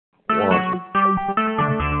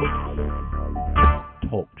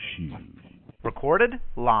Recorded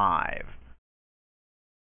live.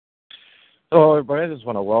 Hello, everybody. I just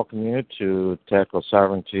want to welcome you to Tactical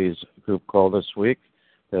Sovereignty's group call this week,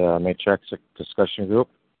 the Matrix discussion group.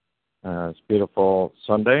 It's a beautiful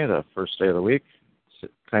Sunday, the first day of the week.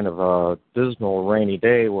 It's kind of a dismal, rainy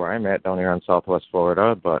day where I'm at down here in Southwest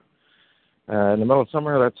Florida, but in the middle of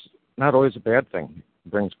summer, that's not always a bad thing.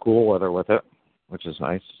 It brings cool weather with it, which is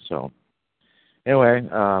nice. So, anyway,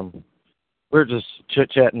 we're just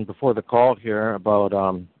chit-chatting before the call here about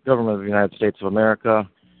government of the United States of America,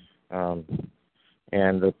 and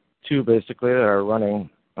the two basically that are running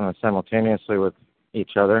simultaneously with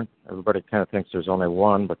each other. Everybody kind of thinks there's only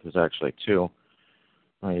one, but there's actually two.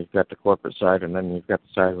 You've got the corporate side, and then you've got the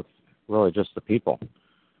side with really just the people.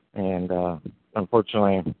 And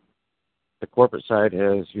unfortunately, the corporate side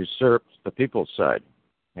has usurped the people's side.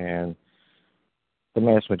 And the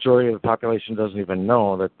mass majority of the population doesn't even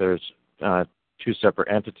know that there's two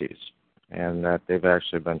separate entities, and that they've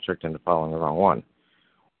actually been tricked into following the wrong one.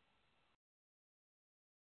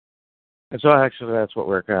 And so actually that's what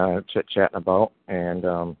we're kind of chit-chatting about. And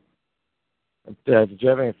did you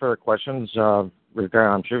have any further questions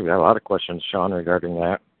regarding, I'm sure you got a lot of questions, Sean, regarding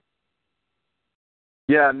that.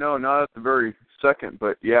 Yeah, no, not at the very second,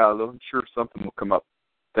 but yeah, I'm sure something will come up.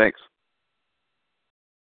 Thanks.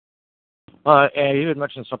 And you had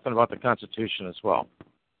mentioned something about the Constitution as well.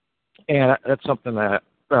 And that's something that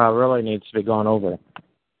really needs to be gone over.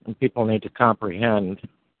 And people need to comprehend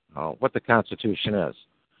what the Constitution is.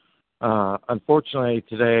 Unfortunately,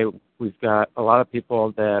 today we've got a lot of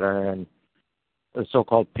people that are in the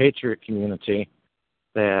so-called patriot community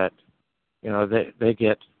that, you know, they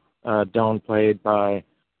get downplayed by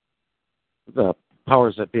the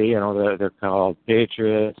powers that be. You know, they're called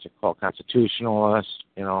patriots, they're called constitutionalists,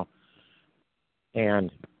 you know.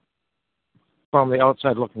 And from the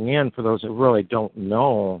outside looking in, for those that really don't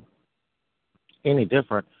know any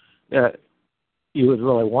different, you would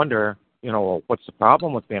really wonder, you know, well, what's the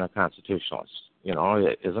problem with being a constitutionalist? You know,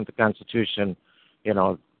 isn't the Constitution, you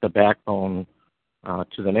know, the backbone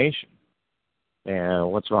to the nation?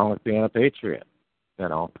 And what's wrong with being a patriot? You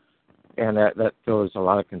know, and that throws a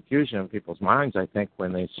lot of confusion in people's minds, I think,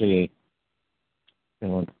 when they see, you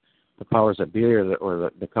know, the powers that be or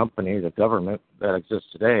the company, the government that exists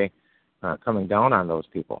today, coming down on those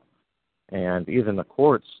people. And even the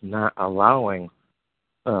courts not allowing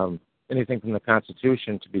anything from the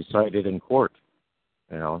Constitution to be cited in court.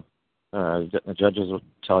 You know, the judges will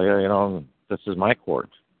tell you, you know, this is my court,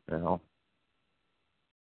 you know,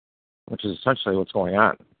 which is essentially what's going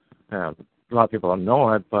on. A lot of people don't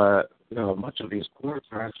know it, but, you know, much of these courts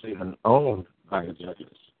are actually even owned by the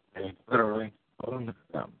judges. They literally own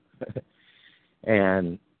them.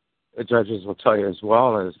 And the judges will tell you as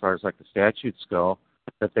well, as far as like the statutes go,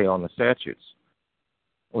 that they own the statutes,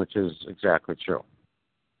 which is exactly true.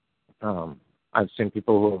 I've seen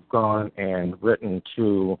people who have gone and written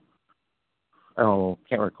to,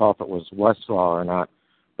 can't recall if it was Westlaw or not,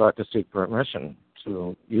 but to seek permission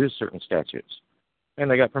to use certain statutes. And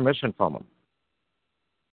they got permission from them.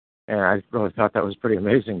 And I really thought that was pretty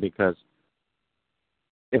amazing, because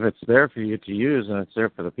if it's there for you to use and it's there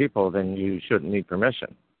for the people, then you shouldn't need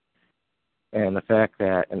permission. And the fact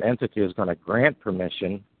that an entity is going to grant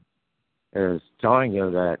permission is telling you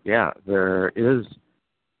that, yeah, there is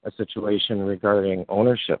a situation regarding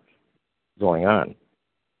ownership going on.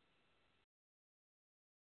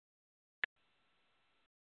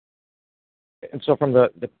 And so from the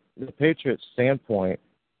Patriots' standpoint,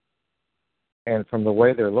 and from the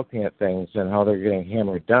way they're looking at things and how they're getting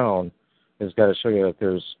hammered down, has got to show you that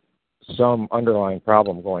there's some underlying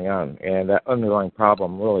problem going on. And that underlying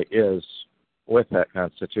problem really is with that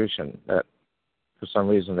Constitution that for some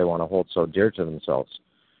reason they want to hold so dear to themselves.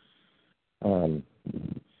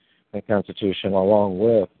 The Constitution, along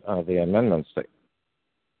with the amendments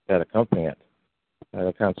that accompany it.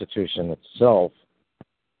 The Constitution itself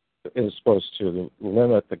is supposed to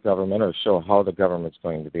limit the government or show how the government's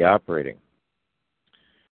going to be operating.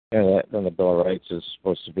 And then the Bill of Rights is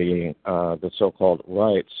supposed to be the so-called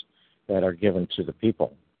rights that are given to the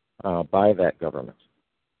people by that government,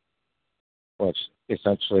 which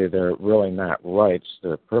essentially they're really not rights,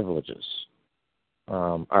 they're privileges.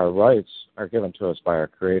 Our rights are given to us by our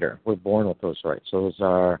Creator. We're born with those rights. Those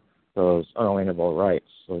are those unalienable rights.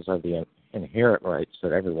 Those are the inherent rights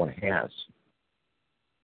that everyone has.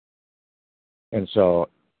 And so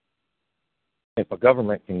if a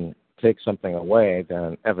government can take something away,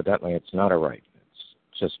 then evidently it's not a right.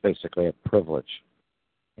 It's just basically a privilege.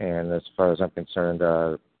 And as far as I'm concerned,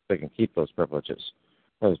 they can keep those privileges.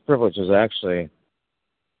 Those privileges actually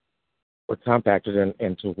were compacted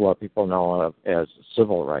into what people know of as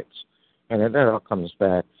civil rights. And that all comes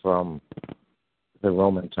back from the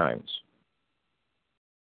Roman times.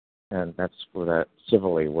 And that's where that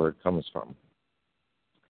civilly word comes from.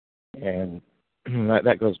 And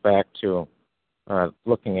that goes back to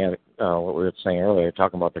looking at what we were saying earlier,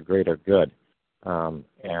 talking about the greater good and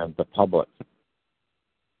the public.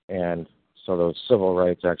 And so those civil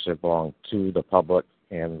rights actually belong to the public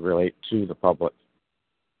and relate to the public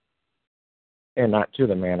and not to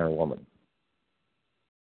the man or woman.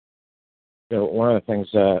 One of the things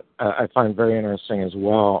that I find very interesting as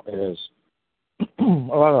well is a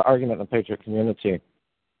lot of the argument in the patriot community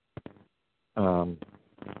goes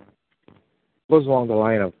along the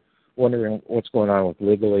line of wondering what's going on with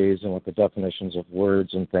legalese and with the definitions of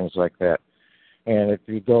words and things like that. And if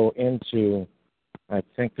you go into, I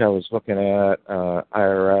think I was looking at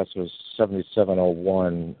IRS, it was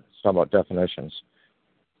 7701, it's talking about definitions.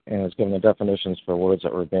 And it's giving the definitions for words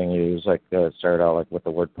that were being used, like it started out like with the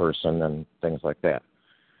word person and things like that.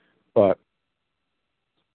 But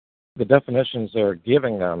the definitions they're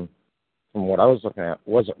giving them, from what I was looking at,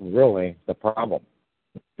 wasn't really the problem.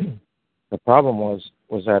 The problem was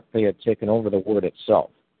that they had taken over the word itself.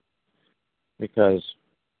 Because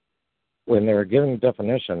when they were giving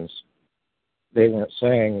definitions, they weren't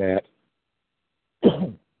saying that,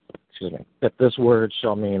 that this word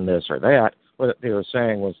shall mean this or that. What they were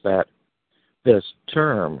saying was that this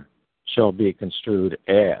term shall be construed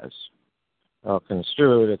as.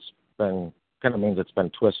 Construed, it's been kind of means it's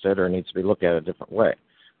been twisted or needs to be looked at a different way.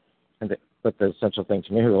 But the essential thing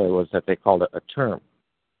to me really was that they called it a term.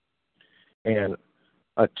 And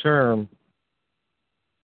a term,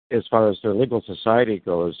 as far as their legal society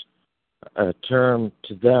goes, a term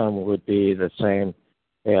to them would be the same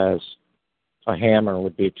as a hammer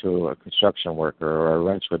would be to a construction worker or a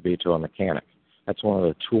wrench would be to a mechanic. That's one of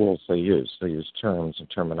the tools they use. They use terms and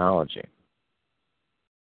terminology.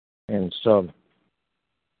 And so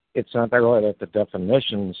it's not that really that the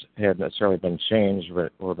definitions had necessarily been changed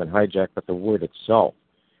or been hijacked, but the word itself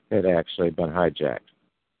had actually been hijacked.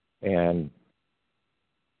 And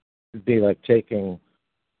it'd be like taking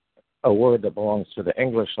a word that belongs to the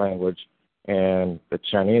English language and the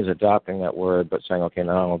Chinese adopting that word but saying, okay,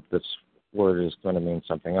 now this word is going to mean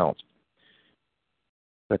something else.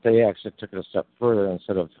 But they actually took it a step further.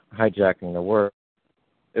 Instead of hijacking the word,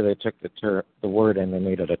 they took the word and they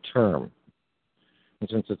made it a term. And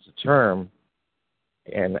since it's a term,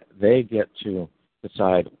 and they get to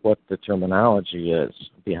decide what the terminology is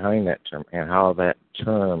behind that term and how that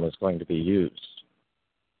term is going to be used.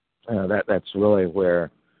 That's really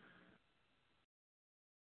where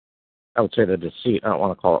I would say the deceit. I don't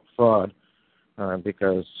want to call it fraud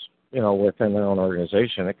because, within their own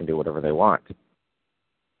organization, they can do whatever they want.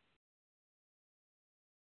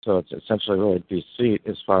 So it's essentially really deceit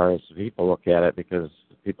as far as people look at it because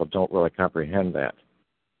people don't really comprehend that.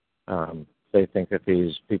 They think that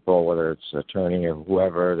these people, whether it's attorney or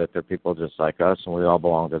whoever, that they're people just like us and we all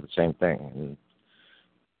belong to the same thing. And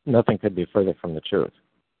nothing could be further from the truth.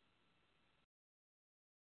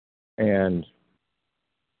 And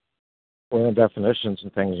one of the definitions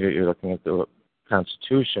and things, you're looking at the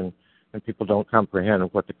Constitution, and people don't comprehend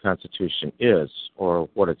what the Constitution is or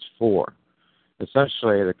what it's for.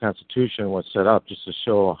 Essentially, the Constitution was set up just to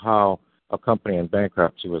show how a company in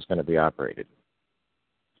bankruptcy was going to be operated.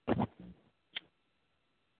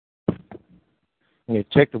 And you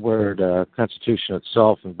take the word Constitution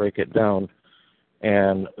itself and break it down,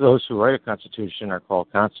 and those who write a Constitution are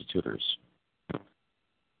called constitutors.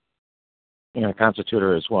 A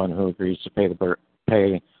constitutor is one who agrees to pay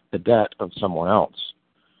the debt of someone else.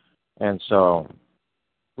 And so,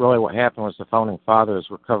 really what happened was the Founding Fathers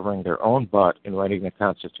were covering their own butt in writing the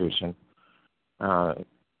Constitution.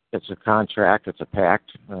 It's a contract, it's a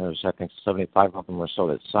pact. There's, I think, 75 of them or so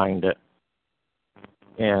that signed it.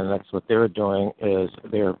 And that's what they were doing, is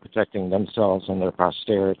they were protecting themselves and their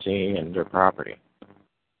posterity and their property.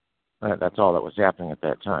 That's all that was happening at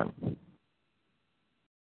that time.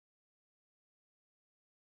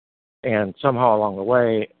 And somehow along the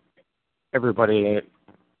way, everybody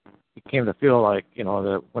came to feel like,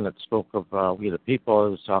 that when it spoke of we the people, it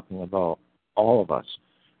was talking about all of us.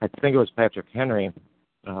 I think it was Patrick Henry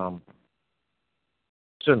stood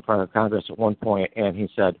in front of Congress at one point, and he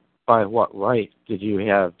said, by what right did you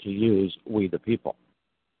have to use we the people?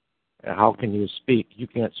 How can you speak? You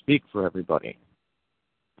can't speak for everybody.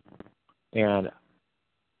 And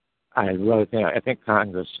I think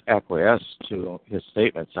Congress acquiesced to his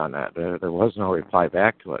statements on that. There was no reply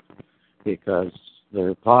back to it because the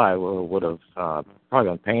reply would have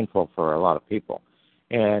probably been painful for a lot of people.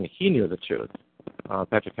 And he knew the truth.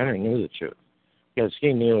 Patrick Henry knew the truth, because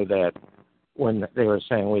he knew that when they were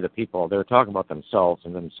saying we the people, they were talking about themselves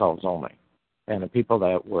and themselves only, and the people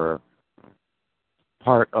that were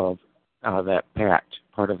part of that pact,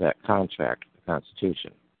 part of that contract, the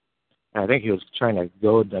Constitution. And I think he was trying to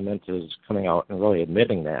goad them into coming out and really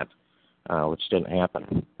admitting that, which didn't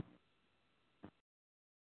happen.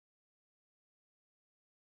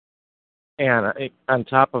 And on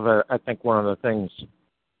top of it, I think one of the things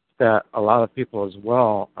that a lot of people as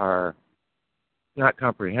well are not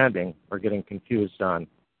comprehending or getting confused on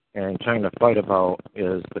and trying to fight about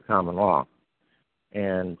is the common law.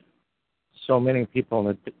 And so many people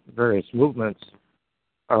in the various movements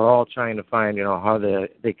are all trying to find, how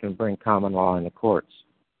they can bring common law in the courts,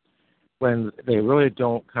 when they really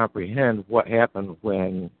don't comprehend what happened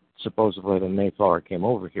when supposedly the Mayflower came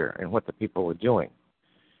over here and what the people were doing.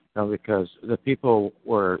 Because the people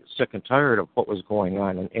were sick and tired of what was going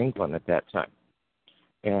on in England at that time.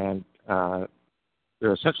 And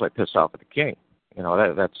they're essentially pissed off at the king.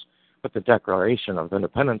 That's what the Declaration of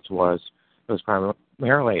Independence was. It was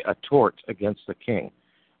primarily a tort against the king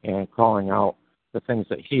and calling out the things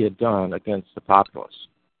that he had done against the populace.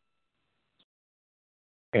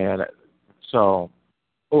 And so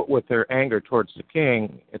with their anger towards the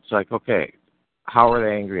king, it's like, okay, how are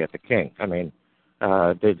they angry at the king? I mean,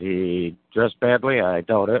 did he dress badly? I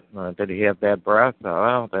doubt it. Did he have bad breath?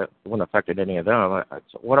 Well, that wouldn't have affected any of them.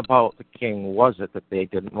 So what about the king was it that they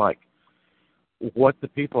didn't like? What the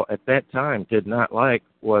people at that time did not like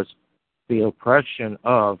was the oppression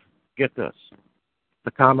of, get this,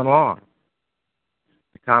 the common law.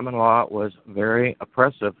 The common law was very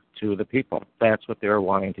oppressive to the people. That's what they were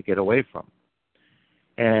wanting to get away from.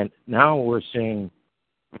 And now we're seeing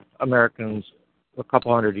Americans a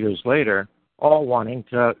couple hundred years later all wanting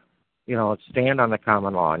to, stand on the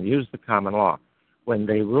common law and use the common law when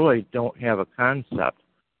they really don't have a concept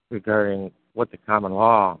regarding what the common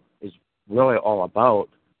law is really all about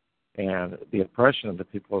and the oppression of the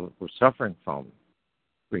people that were suffering from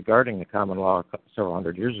regarding the common law several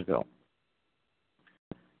hundred years ago.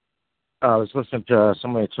 I was listening to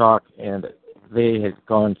somebody talk, and they had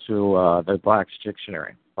gone to the Black's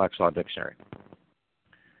Law Dictionary.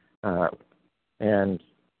 And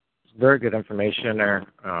very good information there.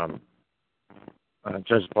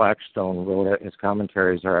 Judge Blackstone wrote it. His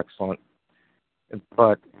commentaries are excellent.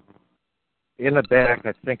 But in the back,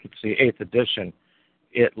 I think it's the 8th edition,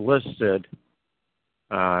 it listed,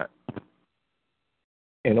 in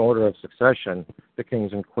order of succession, the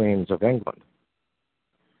kings and queens of England.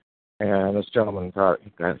 And this gentleman thought,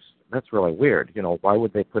 guys, that's really weird. Why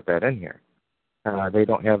would they put that in here? They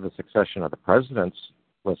don't have the succession of the presidents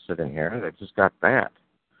listed in here. They've just got that.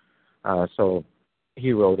 So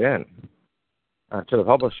he wrote in to the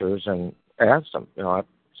publishers and asked them, I've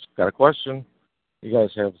got a question. You guys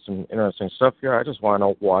have some interesting stuff here. I just want to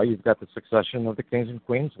know why you've got the succession of the kings and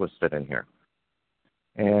queens listed in here.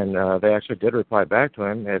 And they actually did reply back to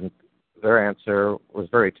him, and their answer was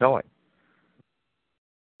very telling.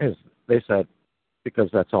 They said, because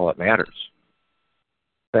that's all that matters.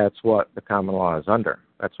 That's what the common law is under.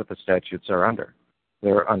 That's what the statutes are under.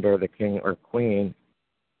 They're under the king or queen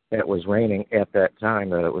that was reigning at that time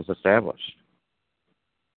that it was established.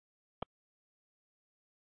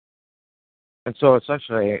 And so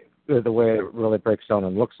essentially, the way it really breaks down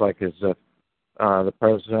and looks like is that the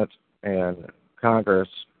president and Congress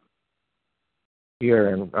here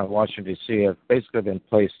in Washington, D.C. have basically been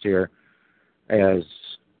placed here as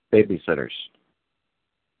babysitters.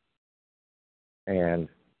 And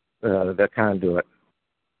the conduit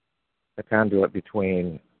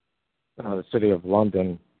between the city of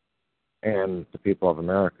London and the people of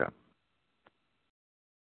America.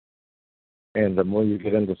 And the more you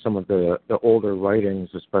get into some of the older writings,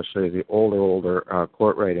 especially the older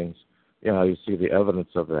court writings, you see the evidence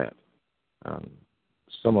of that.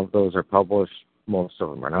 Some of those are published, most of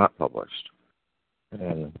them are not published.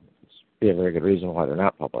 And it's be a very good reason why they're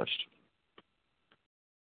not published.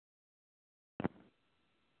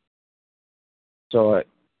 So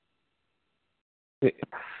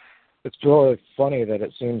it's really funny that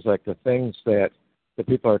it seems like the things that the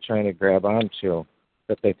people are trying to grab onto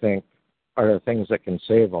that they think are the things that can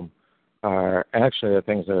save them are actually the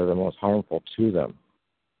things that are the most harmful to them.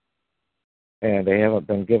 And they haven't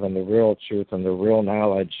been given the real truth and the real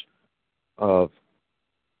knowledge of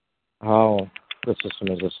how the system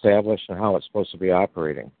is established and how it's supposed to be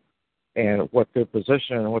operating and what their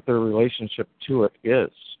position and what their relationship to it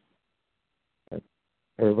is.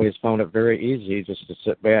 Everybody's found it very easy just to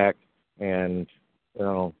sit back and,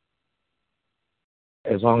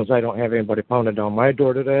 as long as I don't have anybody pounding down my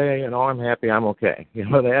door today, I'm happy, I'm okay.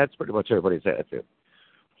 That's pretty much everybody's attitude.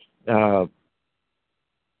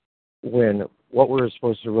 when what we're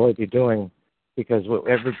supposed to really be doing, because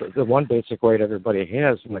the one basic right everybody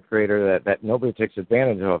has from the Creator that nobody takes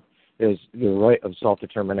advantage of is the right of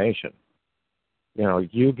self-determination.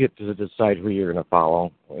 You get to decide who you're going to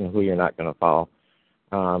follow and who you're not going to follow.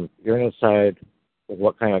 You're going to decide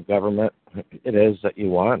what kind of government it is that you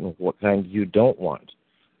want and what kind you don't want.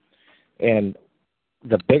 And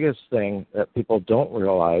the biggest thing that people don't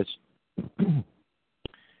realize,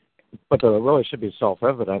 but that really should be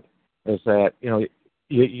self-evident, is that,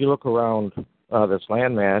 you look around this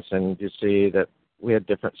landmass and you see that we had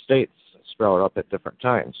different states sprout up at different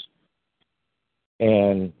times.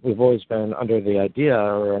 And we've always been under the idea,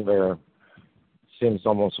 or under, seems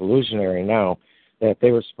almost illusionary now, that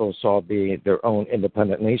they were supposed to all be their own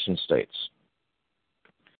independent nation states.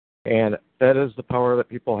 And that is the power that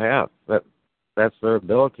people have. That's their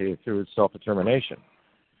ability through self-determination.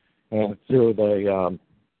 And through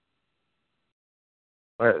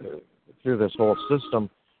through this whole system,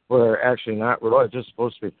 we're actually not really just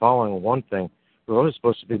supposed to be following one thing. We're really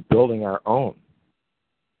supposed to be building our own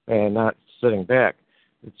and not sitting back.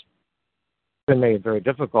 It's been made very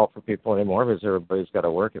difficult for people anymore because everybody's got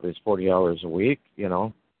to work at least 40 hours a week,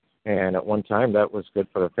 And at one time, that was good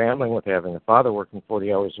for the family with having a father working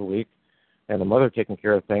 40 hours a week and the mother taking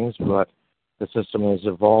care of things. But the system has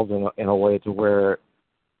evolved in a way to where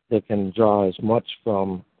they can draw as much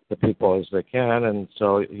from the people as they can. And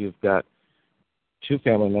so you've got two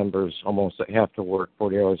family members almost that have to work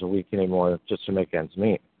 40 hours a week anymore just to make ends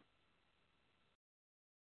meet,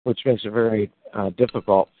 which makes it very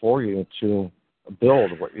difficult for you to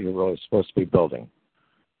build what you're really supposed to be building.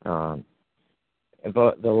 And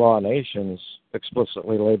the Law of Nations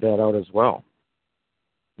explicitly laid that out as well.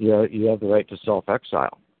 You have the right to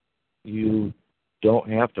self-exile. You don't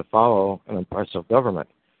have to follow an oppressive government.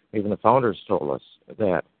 Even the founders told us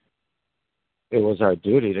that it was our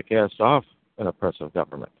duty to cast off an oppressive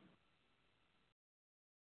government.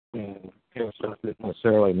 And cast off didn't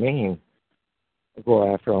necessarily mean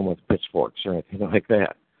go after them with pitchforks or anything like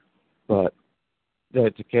that. But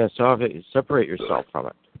to cast off it, you separate yourself from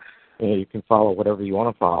it. You can follow whatever you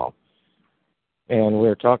want to follow. And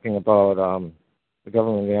we're talking about the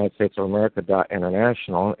government of the United States of America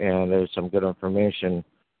 .international, and there's some good information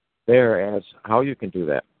there as how you can do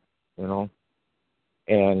that,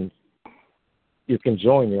 And you can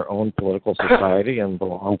join your own political society and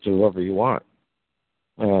belong to whoever you want.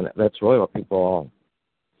 And that's really what people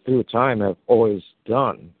through time have always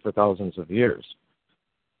done for thousands of years.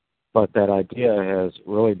 But that idea has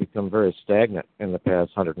really become very stagnant in the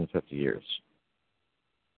past 150 years.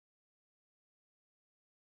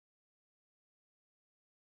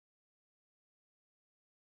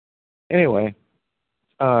 Anyway,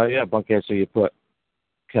 Bunkhead, so you put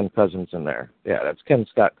Ken Cousins in there. Yeah, that's Ken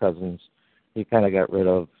Scott Cousins. He kind of got rid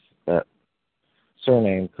of that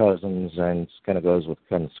surname Cousins and kind of goes with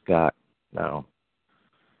Ken Scott now.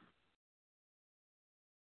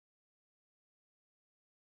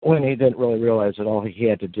 When he didn't really realize that all he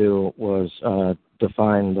had to do was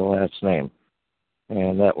define the last name,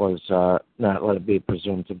 and that was not let it be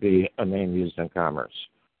presumed to be a name used in commerce.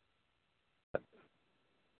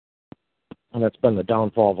 And that's been the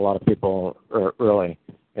downfall of a lot of people, really,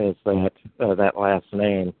 is that that last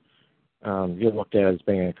name you're looked at as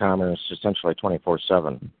being in commerce essentially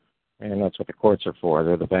 24/7. And that's what the courts are for.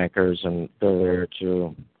 They're the bankers, and they're there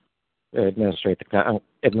to administrate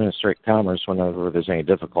commerce whenever there's any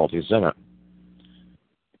difficulties in it.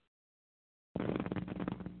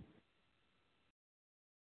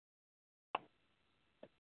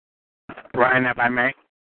 Brian, if I may?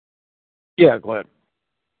 Yeah, go ahead.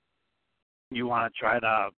 You want to try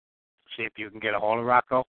to see if you can get a hold of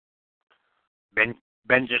Rocko?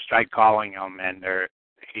 Ben just tried calling him, and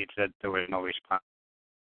he said there was no response.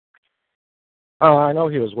 I know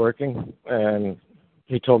he was working, and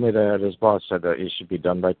he told me that his boss said that he should be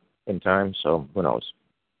done in time, so who knows?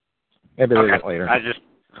 Maybe Okay. later.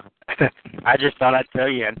 I just thought I'd tell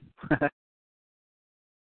you.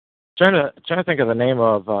 Trying to think of the name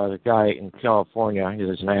of the guy in California. He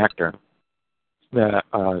was an actor. That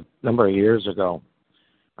a number of years ago,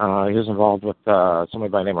 he was involved with somebody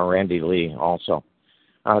by the name of Randy Lee. Also,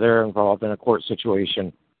 they're involved in a court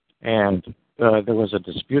situation, and there was a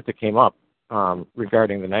dispute that came up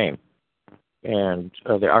regarding the name, and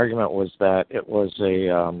the argument was that it was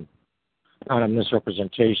not a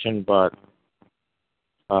misrepresentation, but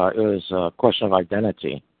it was a question of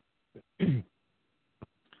identity. And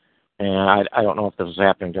I don't know if this was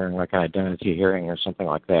happening during like an identity hearing or something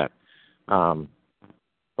like that.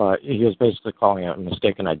 But he was basically calling it a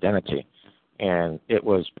mistaken identity. And it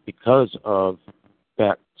was because of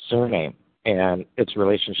that surname and its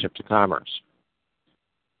relationship to commerce.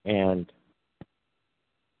 And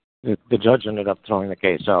the judge ended up throwing the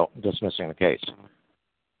case out, dismissing the case.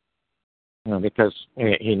 Because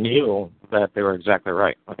he knew that they were exactly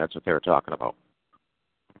right. That's what they were talking about.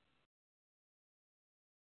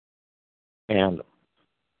 And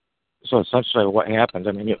so essentially what happens,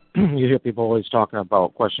 I mean, you hear people always talking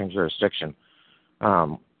about questioning jurisdiction.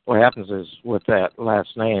 What happens is with that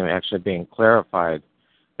last name actually being clarified,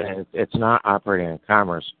 that it's not operating in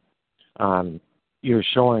commerce. You're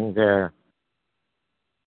showing there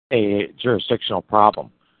a jurisdictional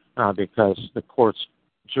problem because the court's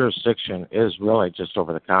jurisdiction is really just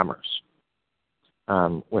over the commerce.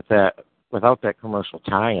 Without that commercial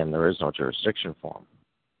tie-in, there is no jurisdiction for them.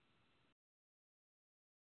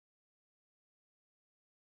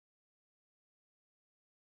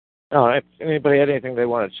 If anybody had anything they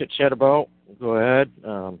want to chit-chat about, go ahead.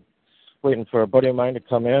 Waiting for a buddy of mine to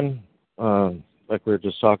come in, like we were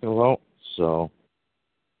just talking about. So,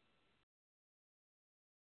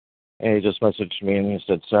 and he just messaged me and he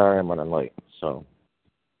said, sorry, I'm running late. So,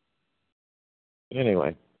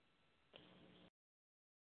 anyway.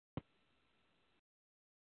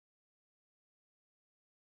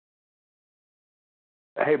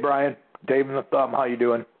 Hey, Brian. Dave in the Thumb. How you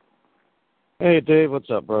doing? Hey, Dave. What's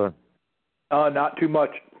up, brother? Not too much.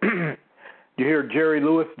 Did you hear Jerry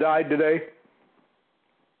Lewis died today?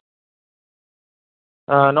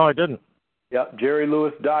 No, I didn't. Yeah, Jerry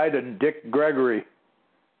Lewis died and Dick Gregory.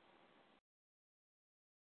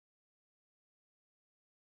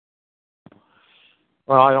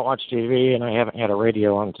 Well, I don't watch TV, and I haven't had a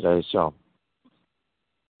radio on today, so.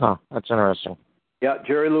 Huh, that's interesting. Yeah,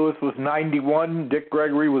 Jerry Lewis was 91, Dick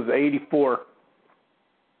Gregory was 84.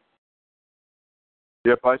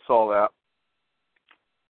 Yep, I saw that.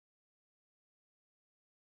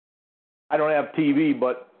 I don't have TV,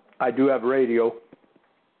 but I do have radio.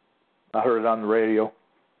 I heard it on the radio.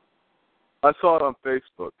 I saw it on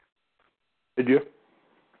Facebook. Did you?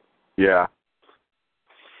 Yeah.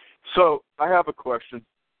 So, I have a question.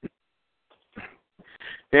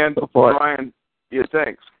 And, Brian, yeah,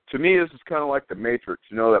 thanks. To me, this is kind of like the Matrix.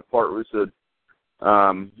 You know that part where you said,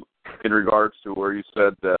 in regards to where you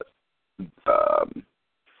said that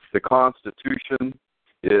the Constitution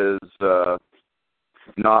is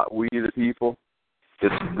not we the people,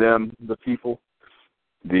 it's them the people.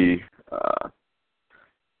 The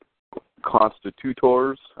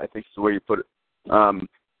constitutors, I think is the way you put it.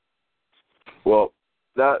 Well,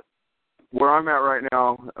 that where I'm at right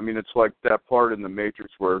now, I mean, it's like that part in the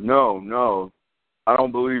Matrix where, no, I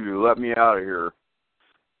don't believe you. Let me out of here.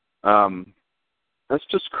 That's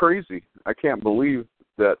just crazy. I can't believe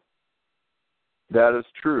that is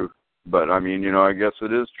true. But, I mean, I guess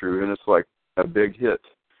it is true, and it's like a big hit.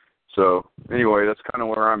 So, anyway, that's kind of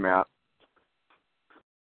where I'm at.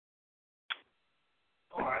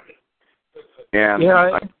 And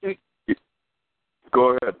yeah,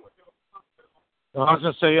 go ahead. I was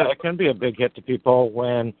going to say, yeah, it can be a big hit to people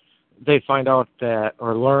when they find out that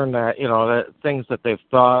or learn that, that things that they've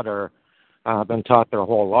thought or been taught their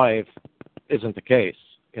whole life isn't the case,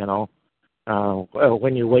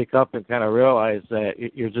 When you wake up and kind of realize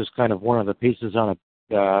that you're just kind of one of the pieces on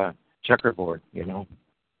a checkerboard,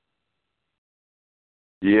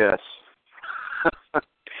 Yes.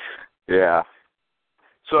 Yeah.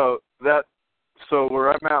 So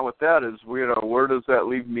where I'm at with that is, where does that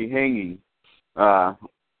leave me hanging?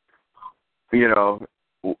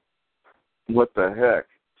 What the heck?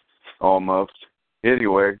 Almost.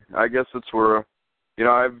 Anyway, I guess it's where,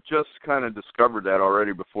 I've just kind of discovered that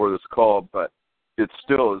already before this call, but it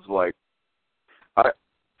still is like,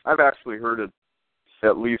 I've actually heard it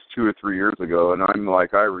at least 2 or 3 years ago, and I'm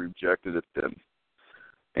like, I rejected it then.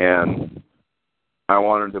 And I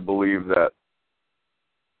wanted to believe that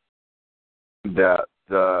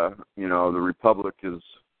the Republic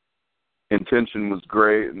intention was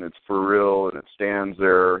great and it's for real and it stands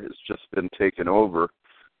there. It's just been taken over.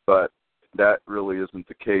 But that really isn't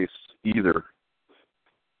the case either.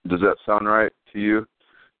 Does that sound right to you?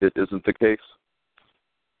 It isn't the case?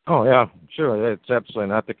 Oh, yeah, sure. It's absolutely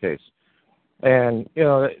not the case. And,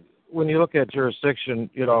 when you look at jurisdiction,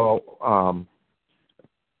 one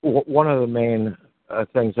of the main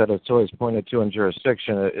things that it's always pointed to in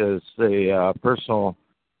jurisdiction is the personal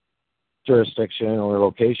jurisdiction or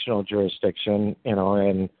locational jurisdiction,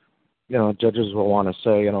 and, judges will want to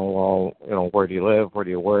say, where do you live, where do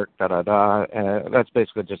you work, da-da-da, and that's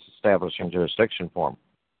basically just establishing jurisdiction for them.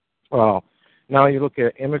 Well, now you look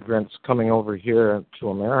at immigrants coming over here to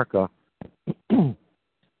America,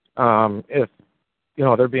 if,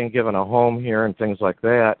 they're being given a home here and things like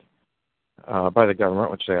that, by the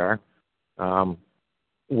government, which they are,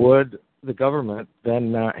 would the government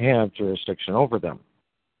then not have jurisdiction over them?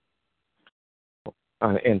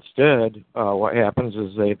 Instead, what happens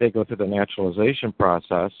is they go through the naturalization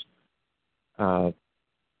process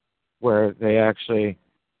where they actually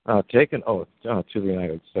take an oath to the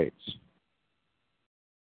United States.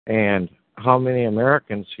 And how many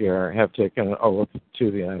Americans here have taken an oath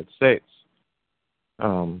to the United States?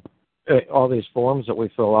 All these forms that we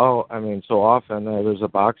fill out, I mean, so often there's a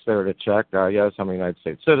box there to check, yes, I'm a United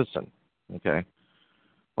States citizen. Okay.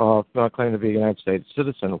 Well, if you don't claim to be a United States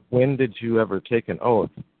citizen, when did you ever take an oath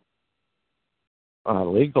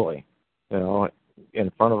legally? You know, in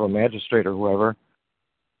front of a magistrate or whoever,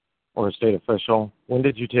 or a state official. When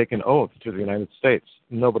did you take an oath to the United States?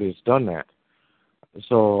 Nobody's done that.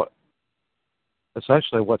 So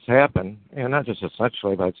essentially what's happened, and not just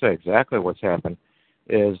essentially, but I'd say exactly what's happened,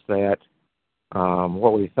 is that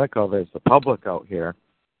what we think of as the public out here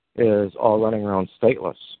is all running around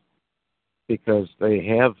stateless because they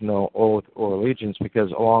have no oath or allegiance,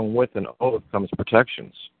 because along with an oath comes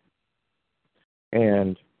protections.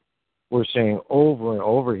 And we're seeing over and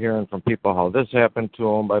over hearing from people how this happened to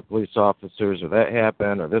them by police officers, or that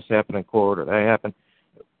happened, or this happened in court, or that happened.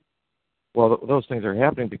 Well, those things are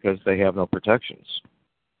happening because they have no protections.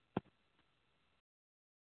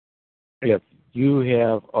 If you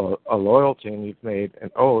have a loyalty and you've made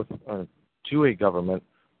an oath to a government,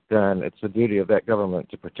 then it's the duty of that government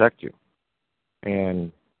to protect you.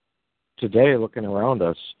 And today, looking around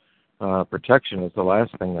us, protection is the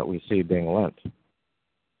last thing that we see being lent.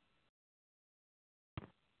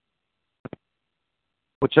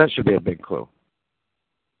 Which that should be a big clue.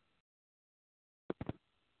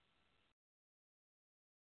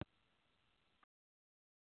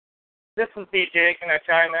 This is BJ. Can I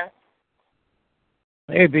chime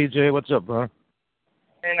in? Hey, BJ, what's up, bro?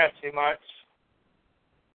 Hey, not too much.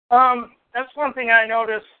 That's one thing I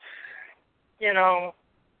noticed, you know,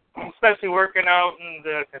 especially working out in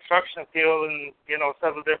the construction field and, you know,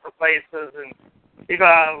 several different places. And you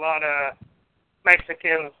got a lot of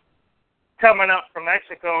Mexicans coming up from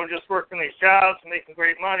Mexico, just working these jobs, making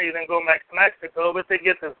great money, then going back to Mexico, but they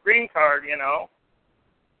get this green card, you know.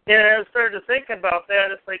 And I started thinking about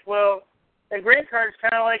that. It's like, well, a green card is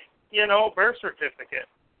kind of like, you know, birth certificate.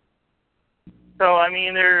 So, I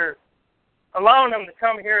mean, they're allowing them to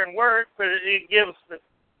come here and work, but it gives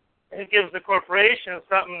the corporation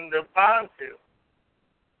something to bond to.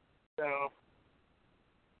 So.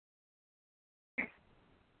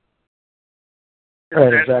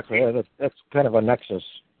 Right, exactly. Yeah, that's kind of a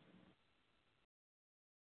nexus.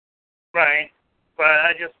 Right. But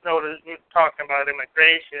I just noticed we're talking about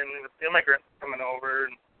immigration with immigrants coming over.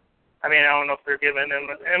 And, I mean, I don't know if they're giving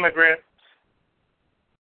immigrants,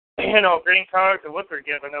 you know, green cards or what they're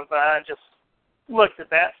giving them, but I just looked at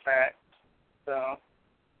that fact. So.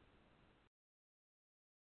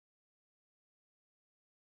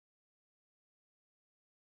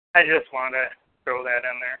 I just want to throw that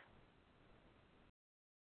in there.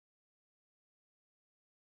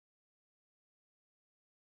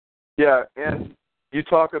 Yeah, and you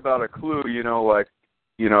talk about a clue, you know, like,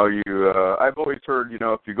 you know, I've always heard, you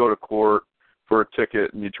know, if you go to court for a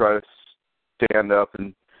ticket and you try to stand up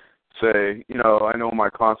and say, you know, I know my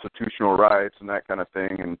constitutional rights and that kind of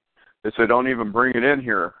thing, and they say, don't even bring it in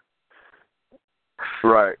here.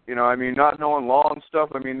 Right. You know, I mean, not knowing law and stuff,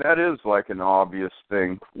 I mean, that is like an obvious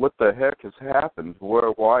thing. What the heck has happened?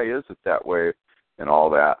 Why is it that way and all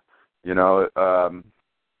that? You know,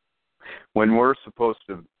 when we're supposed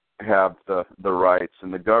to have the rights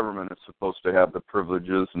and the government is supposed to have the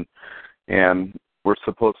privileges and we're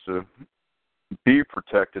supposed to be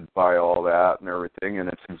protected by all that and everything, and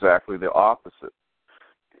it's exactly the opposite,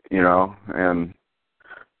 you know, and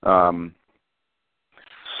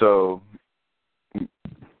so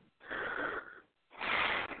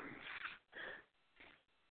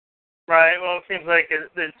right, well, it seems like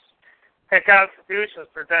the Constitution is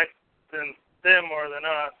protecting them more than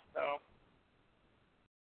us, so.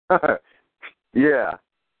 Yeah.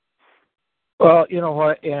 Well, you know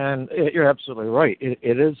what, and you're absolutely right.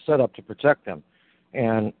 It is set up to protect them.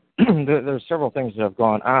 And there's several things that have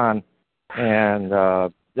gone on, and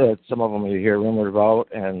some of them you hear rumored about,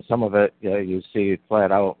 and some of it you see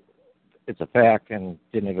flat out it's a fact and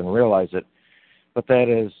didn't even realize it. But that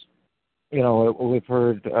is, you know, we've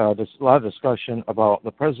heard a lot of discussion about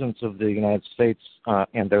the presidents of the United States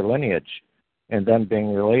and their lineage and them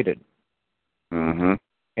being related. Mm-hmm.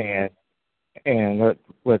 And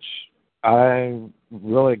which I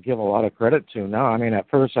really give a lot of credit to now. I mean, at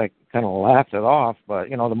first I kind of laughed it off, but,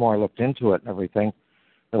 you know, the more I looked into it and everything,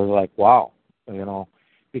 it was like, wow, you know,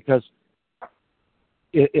 because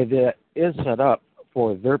it is set up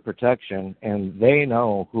for their protection, and they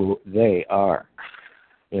know who they are.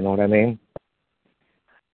 You know what I mean?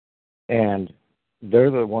 And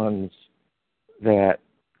they're the ones that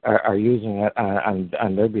are using it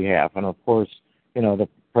on their behalf. And of course, the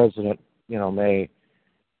president, may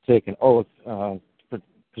take an oath to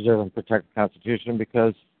preserve and protect the Constitution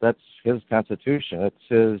because that's his Constitution.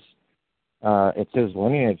 It's his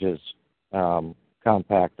lineage's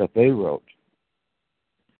compact that they wrote.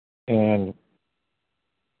 And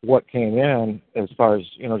what came in as far as,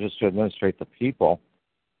 just to administrate the people,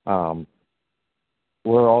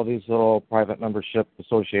 were all these little private membership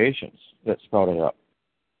associations that sprouted up.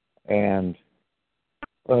 And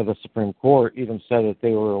the Supreme Court even said that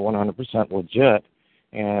they were 100% legit,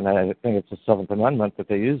 and I think it's the Seventh Amendment that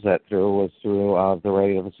they used that through was through the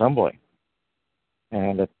right of assembly.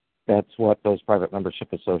 And that's what those private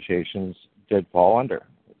membership associations did fall under.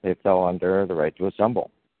 They fell under the right to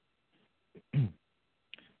assemble.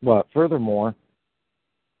 But furthermore,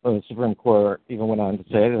 the Supreme Court even went on to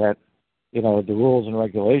say that, the rules and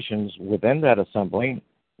regulations within that assembly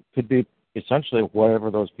could be essentially whatever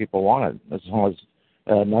those people wanted, as long as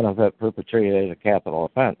none of it perpetrated a capital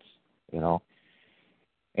offense,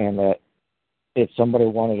 And that if somebody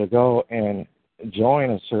wanted to go and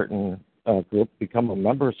join a certain group, become a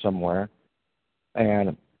member somewhere,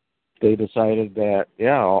 and they decided that,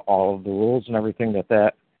 all of the rules and everything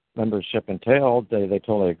that membership entailed, they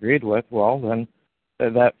totally agreed with, well, then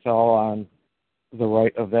that fell on the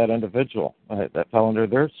right of that individual. That fell under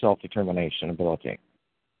their self-determination ability.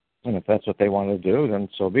 And if that's what they want to do, then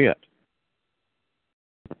so be it.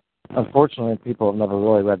 Unfortunately, people have never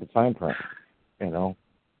really read the fine print, And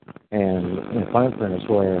the fine print is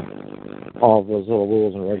where all of those little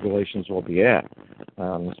rules and regulations will be at.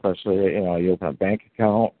 Especially, you open a bank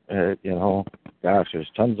account, gosh,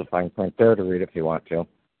 there's tons of fine print there to read if you want to.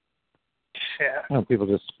 Yeah. People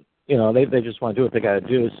just, they just want to do what they got to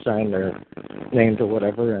do, sign their name to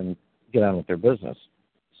whatever and get on with their business.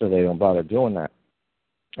 So they don't bother doing that.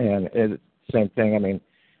 And it's the same thing.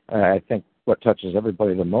 I think what touches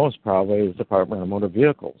everybody the most probably is Department of Motor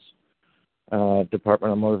Vehicles.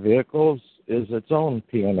 Department of Motor Vehicles is its own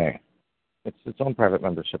PMA. It's its own private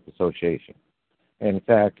membership association. In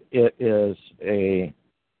fact, it is a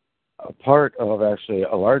part of actually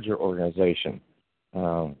a larger organization.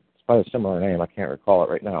 It's by a similar name. I can't recall it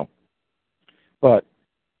right now. But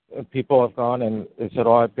people have gone and they said,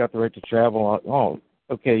 I've got the right to travel. Oh,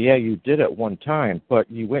 okay, yeah, you did at one time, but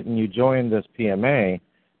you went and you joined this PMA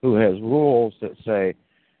who has rules that say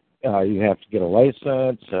you have to get a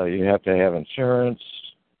license, you have to have insurance,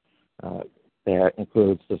 that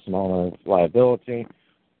includes this amount of liability.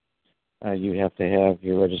 You have to have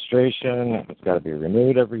your registration. It's got to be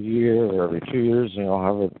renewed every year or every 2 years,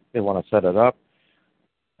 however they want to set it up.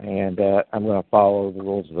 And I'm going to follow the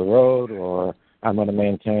rules of the road, or I'm going to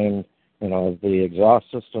maintain, the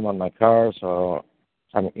exhaust system on my car. So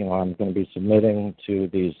I'm going to be submitting to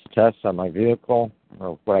these tests on my vehicle,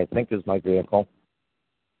 or what I think is my vehicle.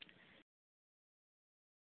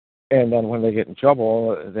 And then when they get in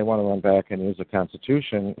trouble, they want to run back and use the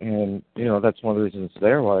Constitution. And, that's one of the reasons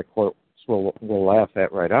there why courts will laugh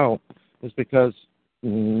at right out, is because,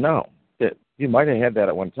 no, you might have had that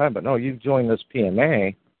at one time, but no, you've joined this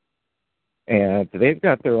PMA, and they've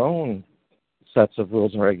got their own sets of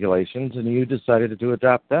rules and regulations, and you decided to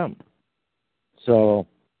adopt them. So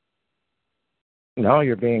now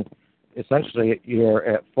you're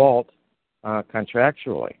at fault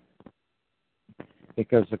contractually,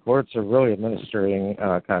 because the courts are really administering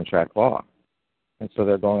contract law. And so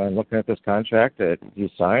they're going and looking at this contract that you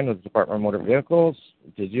signed with the Department of Motor Vehicles.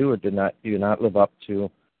 Did you or did you not live up to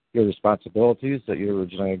your responsibilities that you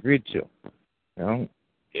originally agreed to?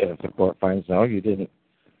 If the court finds no, you didn't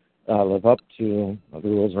live up to the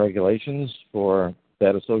rules and regulations for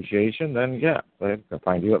that association, then they can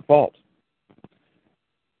find you at fault.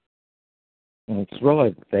 And it's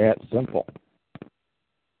really that simple.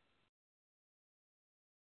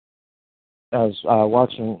 I was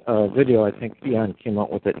watching a video. I think Ian came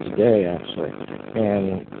up with it today, actually,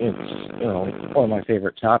 and it's one of my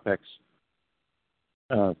favorite topics.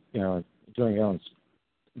 Doing your own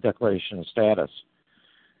declaration of status,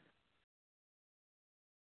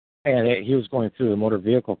 and he was going through the motor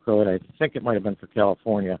vehicle code. I think it might have been for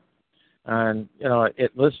California, and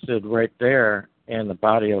it listed right there in the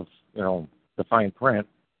body of the fine print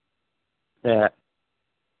that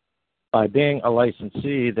by being a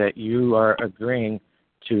licensee that you are agreeing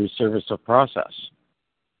to service of process,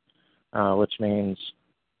 which means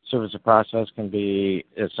service of process can be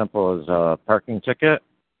as simple as a parking ticket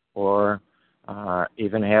or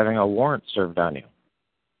even having a warrant served on you.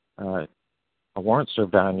 a warrant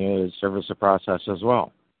served on you is service of process as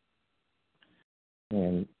well.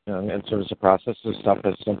 And service of process is stuff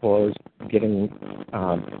as simple as getting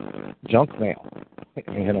junk mail.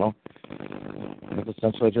 It's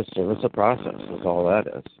essentially just service of process is all that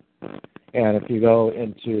is. And if you go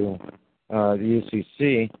into the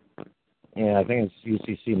UCC, and I think it's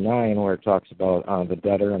UCC 9 where it talks about the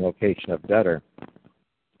debtor and location of debtor,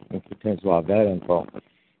 it contains a lot of that info.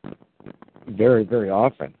 Very, very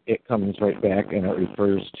often it comes right back and it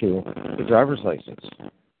refers to the driver's license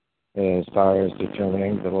as far as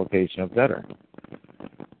determining the location of debtor,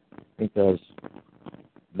 because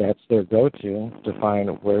that's their go-to to find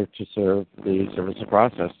where to serve the service of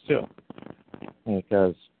process to.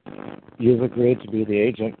 Because you've agreed to be the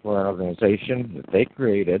agent for an organization that they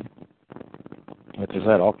created, which is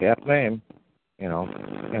that all-cap name,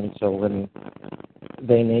 and so when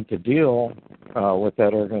they need to deal with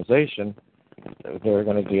that organization, they're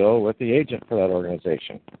going to deal with the agent for that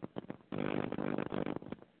organization.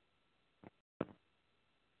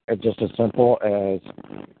 It's just as simple as,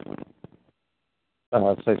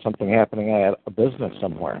 say, something happening at a business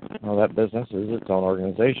somewhere. Well, that business is its own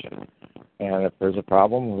organization. And if there's a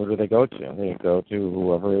problem, who do they go to? They go to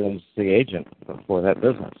whoever is the agent for that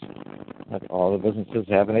business. All the businesses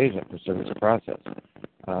have an agent for service of process.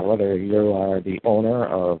 Whether you are the owner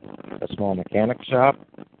of a small mechanic shop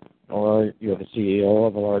or you're the CEO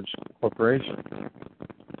of a large corporation.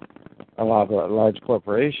 A lot of large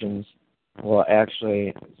corporations will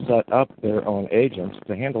actually set up their own agents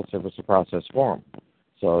to handle service of process for them,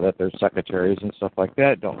 so that their secretaries and stuff like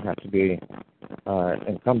that don't have to be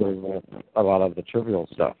encumbered with a lot of the trivial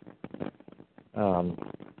stuff. The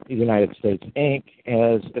United States Inc.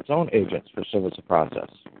 has its own agents for service of process.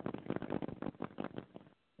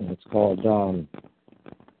 And it's called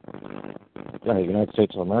United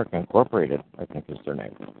States of America Incorporated, I think is their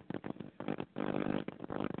name.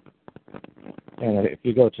 And if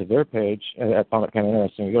you go to their page, I found it kind of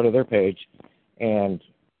interesting, you go to their page, and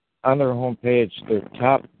on their home page, their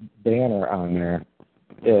top banner on there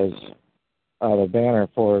is the banner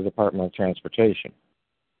for the Department of Transportation.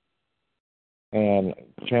 And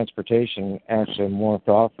transportation actually morphed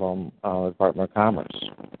off from the Department of Commerce.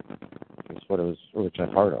 That's what it was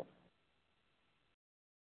originally part of.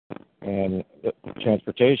 And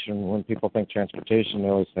transportation, when people think transportation, they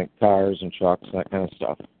always think cars and trucks and that kind of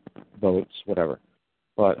stuff, boats, whatever.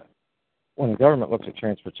 But when the government looks at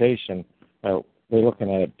transportation, they're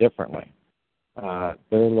looking at it differently.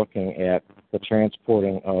 They're looking at the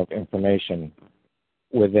transporting of information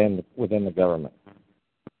within the government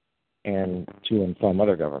and to and from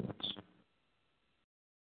other governments.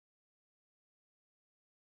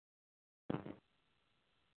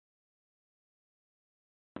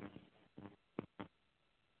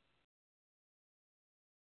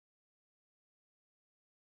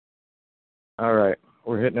 All right,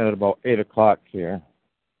 we're hitting it at about 8 o'clock here.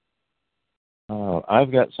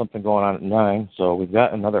 I've got something going on at 9, so we've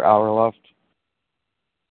got another hour left.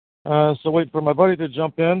 So wait for my buddy to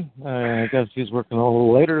jump in. I guess he's working a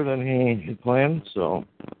little later than he had planned, so.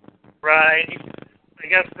 Right. I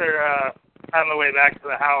guess they're on the way back to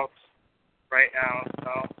the house right now,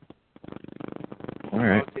 so. All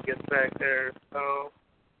right. Once he gets back there, so.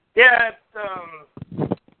 Yeah,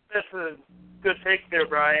 this is a good take there,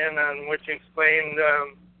 Brian, on which you explained,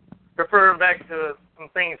 referring back to some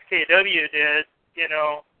things KW did,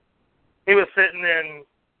 he was sitting in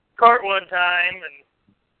court one time, and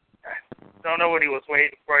I don't know what he was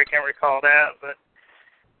waiting for, I can't recall that, but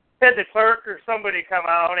had the clerk or somebody come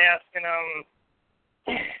out asking him,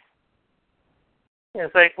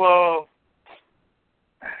 it's like, well,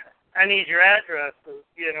 I need your address, and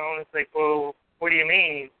it's like, well, what do you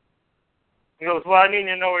mean? He goes, well, I need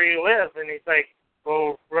to know where you live, and he's like,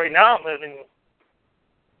 well, right now I'm living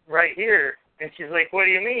right here, and she's like, what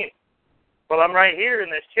do you mean? Well, I'm right here in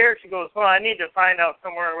this chair. She goes, well, I need to find out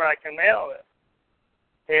somewhere where I can mail it.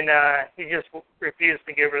 And he just refused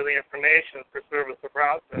to give her the information for service of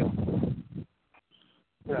process.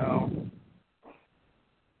 So,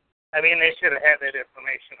 I mean, they should have had that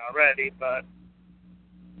information already, but.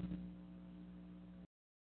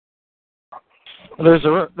 There's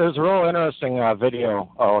a real interesting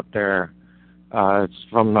video out there. It's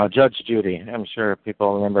from Judge Judy. I'm sure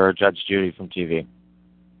people remember Judge Judy from TV.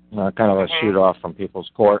 Kind of a shoot-off from People's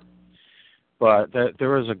Court. But there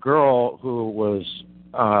was a girl who was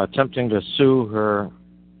attempting to sue her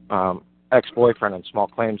ex-boyfriend in small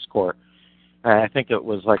claims court. I think it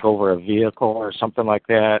was like over a vehicle or something like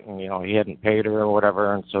that, and he hadn't paid her or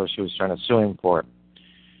whatever, and so she was trying to sue him for it.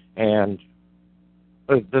 And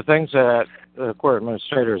the things that the court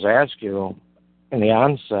administrators ask you in the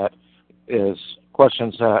onset is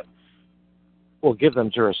questions that will give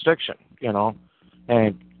them jurisdiction,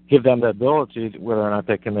 and give them the ability whether or not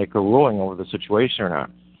they can make a ruling over the situation or not.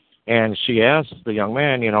 And she asked the young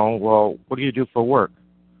man, well, what do you do for work?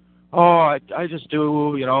 Oh, I just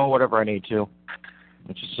do, whatever I need to.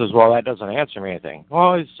 And she says, well, that doesn't answer me anything.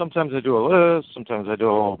 Well, sometimes I do a list, sometimes I do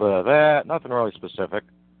a little bit of that, nothing really specific.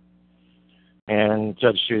 And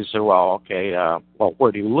Judge Hughes said, well, okay, well,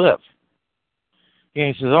 where do you live?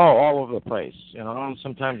 And he says, oh, all over the place.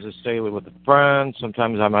 Sometimes I stay with a friend,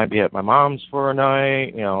 sometimes I might be at my mom's for a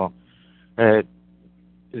night,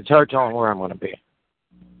 it's hard telling where I'm going to be.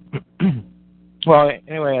 Well,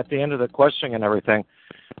 anyway, at the end of the questioning and everything,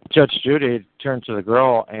 Judge Judy turned to the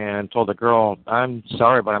girl and told the girl, I'm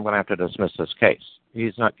sorry, but I'm going to have to dismiss this case.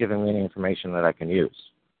 He's not giving me any information that I can use.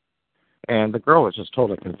 And the girl was just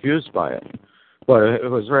totally confused by it. But it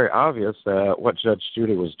was very obvious that what Judge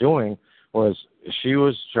Judy was doing was she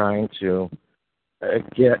was trying to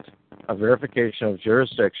get a verification of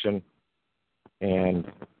jurisdiction,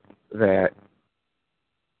 and that,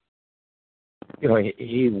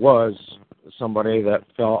 he was somebody that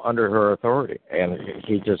fell under her authority, and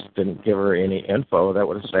he just didn't give her any info that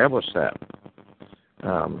would establish that.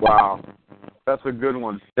 Wow, that's a good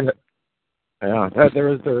one. Yeah,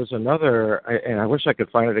 there's another, and I wish I could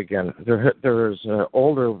find it again. There's an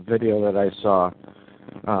older video that I saw,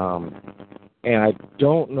 and I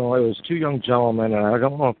don't know, it was two young gentlemen, and I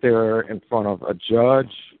don't know if they were in front of a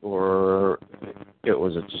judge or it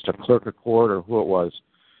was just a clerk of court or who it was.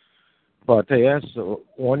 But they asked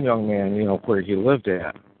one young man, where he lived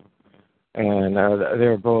at. And they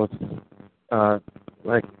were both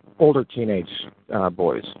like older teenage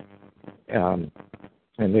boys. And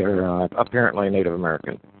they're apparently Native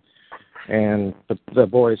American. And the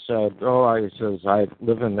boy said, he says, I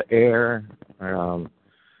live in the air.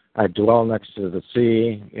 I dwell next to the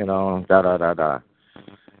sea, da-da-da-da.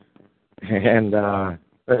 And the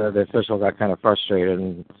official got kind of frustrated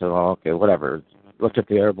and said, okay, whatever. Looked at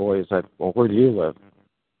the air boy and said, well, where do you live?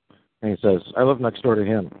 And he says, I live next door to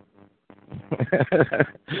him. And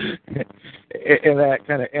that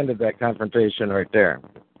kind of ended that confrontation right there.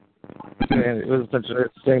 And it was the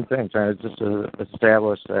same thing, trying to just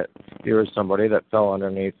establish that you were somebody that fell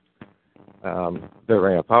underneath the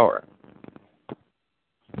ring of power.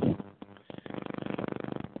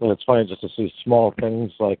 Well, it's funny just to see small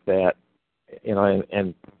things like that,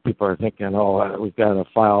 and people are thinking, we've got to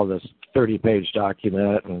file this 30-page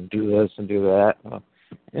document and do this and do that.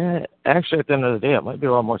 Actually, at the end of the day, it might be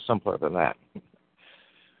a lot more simpler than that.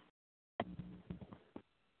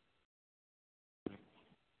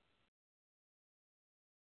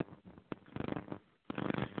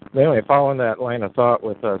 Anyway, following that line of thought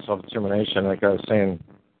with self-determination, like I was saying,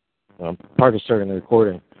 part of starting the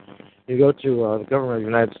recording, you go to the Government of the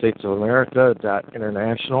United States of America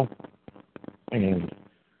 .international and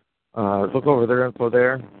look over their info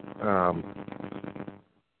there.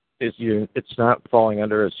 It's not falling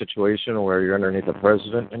under a situation where you're underneath a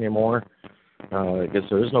president anymore. I guess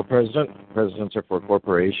there is no president. Presidents are for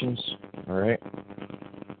corporations. All right.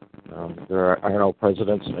 There are no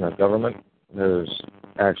presidents in a government. There's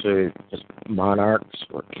actually just monarchs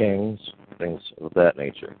or kings, things of that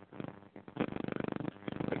nature.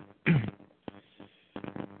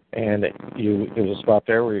 And there's a spot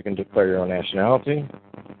there where you can declare your own nationality,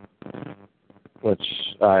 which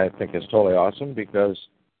I think is totally awesome, because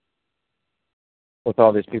with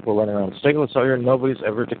all these people running around stateless out here, nobody's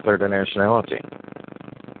ever declared a nationality.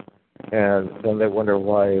 And then they wonder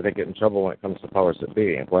why they get in trouble when it comes to powers that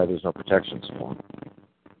be and why there's no protections for them.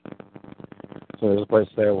 So there's a place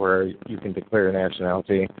there where you can declare your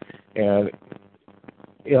nationality. And,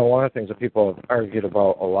 one of the things that people have argued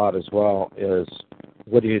about a lot as well is,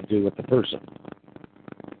 what do you do with the person?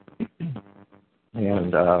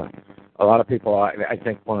 And a lot of people, I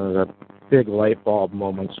think one of the big light bulb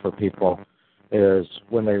moments for people is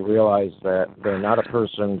when they realize that they're not a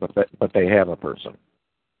person, but they have a person.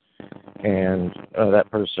 And that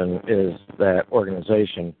person is that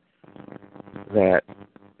organization that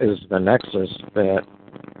is the nexus that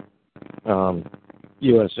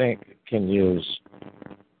U.S. Inc. can use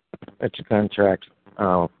to contract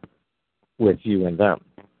with you and them.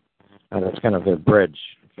 And that's kind of their bridge,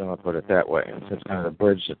 if you want to put it that way. It's kind of the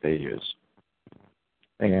bridge that they use.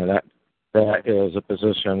 And that is a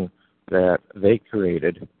position that they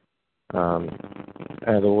created.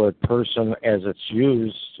 And the word person, as it's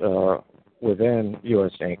used within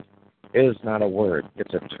U.S. Inc., is not a word.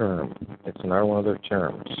 It's a term. It's another one of their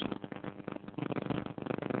terms.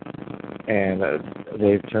 And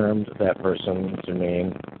they've termed that person to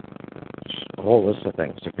mean a whole list of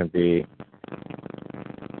things. It can be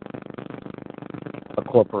a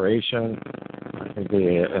corporation. It can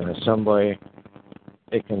be an assembly.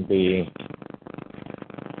 It can be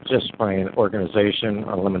just plain organization,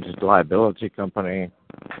 a limited liability company.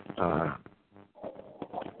 So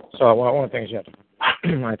one of the things you have to,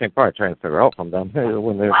 I think, probably trying to figure out from them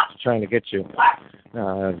when they're trying to get you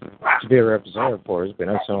to be a representative for is being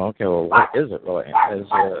asked, okay, well, what is it really? Is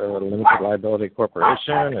it a limited liability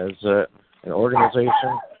corporation? Is it an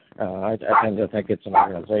organization? I tend to think it's an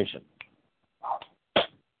organization.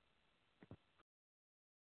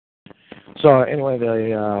 So anyway,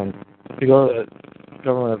 if you go to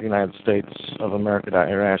Government of the United States of America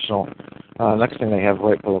International, next thing they have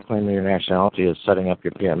right below claiming your nationality is setting up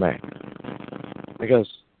your PMA. Because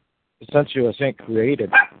since US Inc.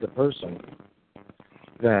 created the person,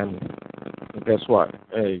 then guess what?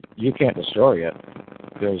 You can't destroy it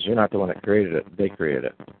because you're not the one that created it. They created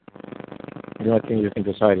it. The only thing you can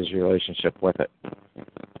decide is your relationship with it.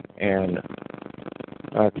 And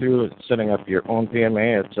through setting up your own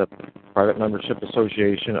PMA, it's a private membership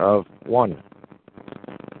association of one,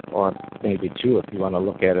 or maybe two if you want to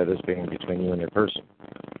look at it as being between you and your person.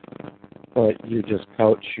 But you just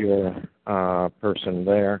couch your person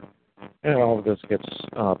there, and all of this gets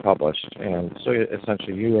published. And so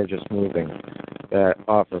essentially you are just moving that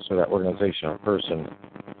office or that organization or person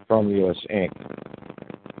from US Inc.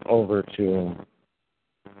 over to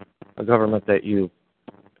a government that you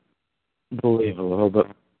believe a little bit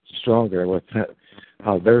stronger with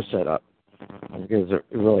how they're set up, because it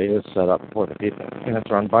really is set up for the people, and it's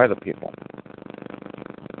run by the people.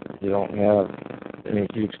 You don't have any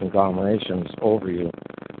huge conglomerations over you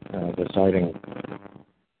deciding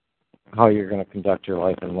how you're going to conduct your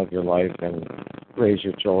life and live your life and raise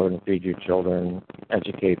your children, feed your children,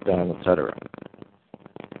 educate them, etc.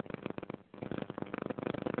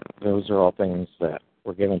 Those are all things that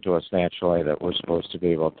were given to us naturally that we're supposed to be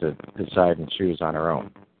able to decide and choose on our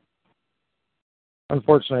own.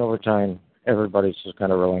 Unfortunately, over time, everybody's just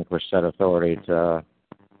kind of relinquished that authority to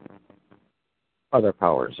other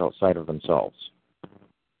powers outside of themselves.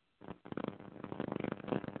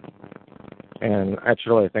 And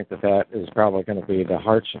actually, I think that is probably going to be the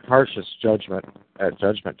harshest judgment at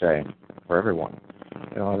Judgment Day for everyone.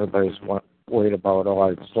 You know, everybody's worried about,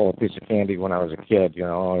 I stole a piece of candy when I was a kid,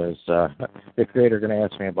 is the Creator going to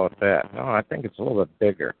ask me about that? No, I think it's a little bit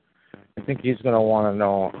bigger. I think He's going to want to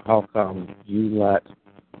know how come you let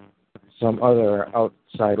some other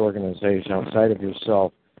outside organization, outside of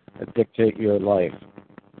yourself, dictate your life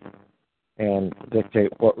and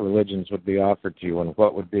dictate what religions would be offered to you and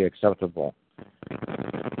what would be acceptable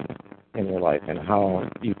in your life and how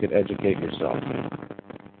you could educate yourself,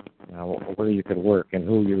 where you could work and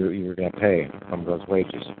who you were going to pay from those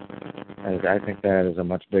wages. And I think that is a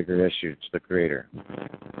much bigger issue to the Creator,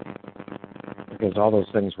 because all those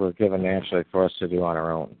things were given naturally for us to do on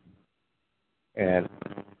our own and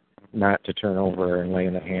not to turn over and lay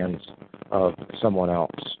in the hands of someone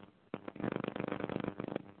else.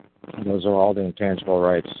 Those are all the intangible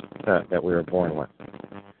rights that we were born with.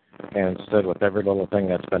 And instead, with every little thing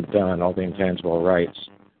that's been done, all the intangible rights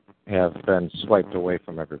have been swiped away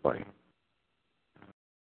from everybody.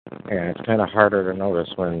 And it's kind of harder to notice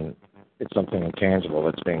when it's something intangible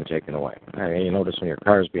that's being taken away. You notice when your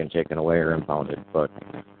car is being taken away or impounded, but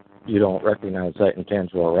you don't recognize that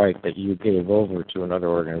intangible right that you gave over to another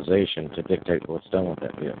organization to dictate what's done with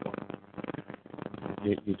that vehicle.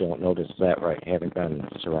 You don't notice that right having been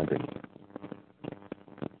surrendered.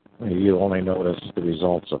 You only notice the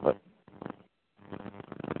results of it.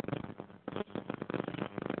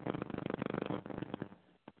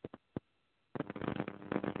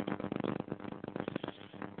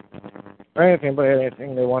 All right, if anybody had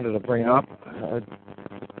anything they wanted to bring up,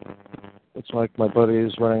 looks like my buddy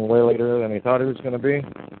is running way later than he thought he was going to be.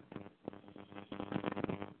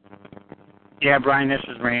 Yeah, Brian, this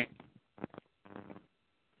is Ray.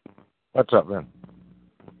 What's up, man?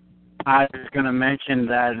 I was going to mention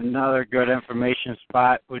that another good information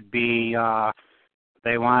spot would be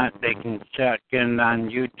they can check in on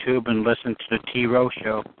YouTube and listen to the T. Rowe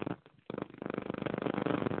Show.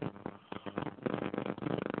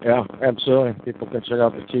 Yeah, absolutely. People can check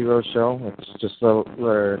out the T. Rowe Show. It's just the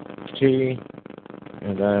letter T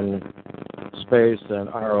and then space and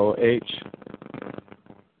ROH.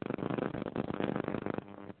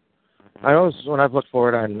 I always, when I've looked for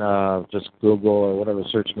it on just Google or whatever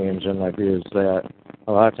search engine I've used, that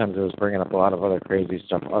a lot of times it was bringing up a lot of other crazy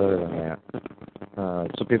stuff other than that.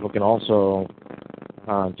 So people can also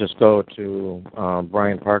just go to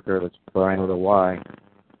Brian Parker, that's Brian with a Y,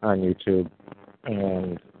 on YouTube,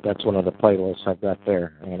 and that's one of the playlists I've got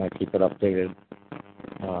there, and I keep it updated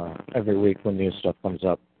every week when new stuff comes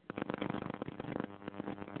up.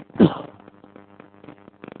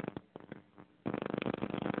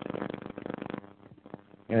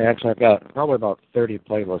 Actually, I've got probably about 30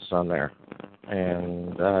 playlists on there.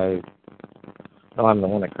 And I'm the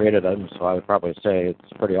one that created them, so I would probably say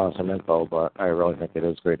it's pretty awesome info, but I really think it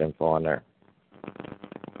is great info on there.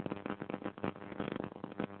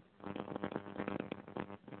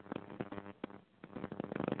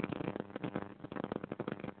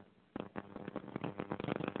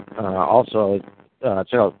 Also,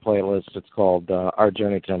 check out the playlist. It's called Our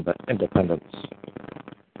Journey to Independence.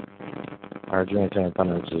 Our Journey to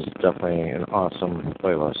Independence is definitely an awesome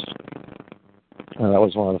playlist. That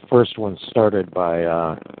was one of the first ones started by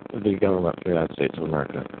the government of the United States of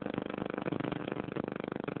America.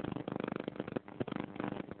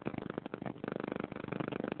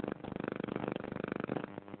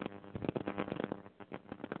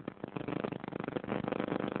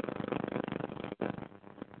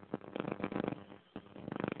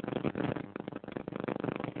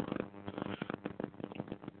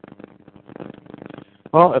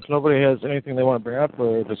 Well, if nobody has anything they want to bring up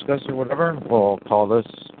or discuss or whatever, we'll call this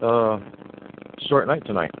short night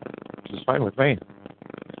tonight, which is fine with me.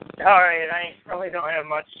 All right, I really don't have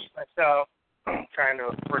much myself. I'm trying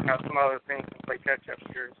to work out some other things and play catch up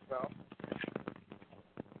here, so.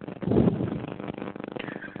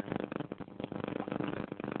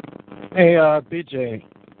 Hey, BJ,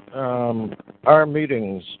 our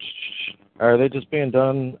meetings, are they just being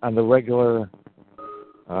done on the regular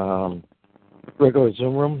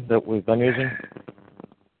Zoom room that we've been using?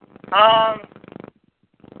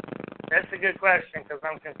 That's a good question because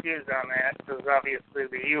I'm confused on that because obviously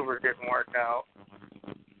the Uber didn't work out.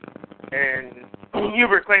 And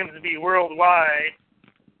Uber claims to be worldwide,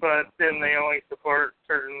 but then they only support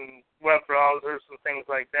certain web browsers and things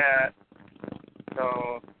like that.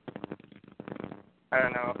 So, I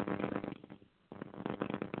don't know.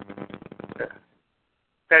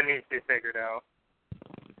 That needs to be figured out.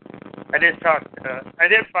 I did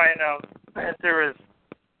find out that there was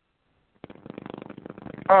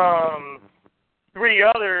 3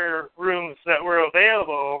 other rooms that were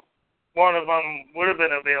available. One of them would have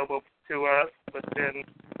been available to us, but then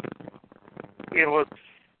it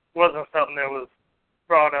wasn't something that was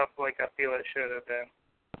brought up like I feel it should have been.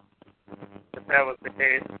 If that was the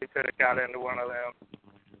case, we could have got into one of them.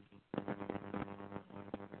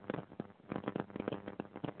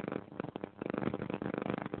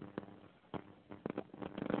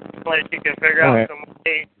 Like you can figure out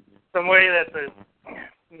some way that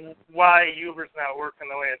why Uber's not working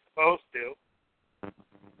the way it's supposed to.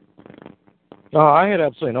 No, I had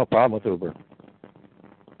absolutely no problem with Uber.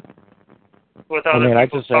 With other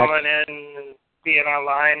people coming in and being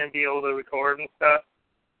online and be able to record and stuff.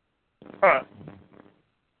 Huh.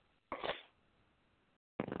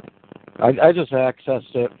 I just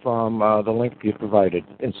accessed it from the link you provided.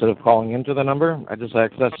 Instead of calling into the number, I just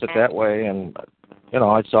accessed it that way, and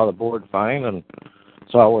I saw the board fine and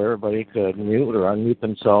saw where everybody could mute or unmute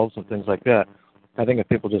themselves and things like that. I think if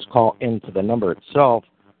people just call into the number itself,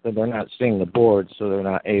 then they're not seeing the board, so they're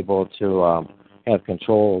not able to have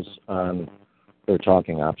controls on their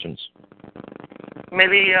talking options.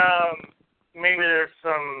 Maybe there's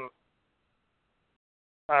some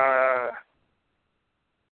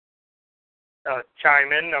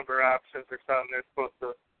chime-in number options or something. They're supposed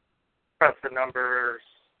to press the numbers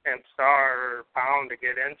and star or pound to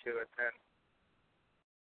get into it then.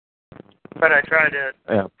 But I tried to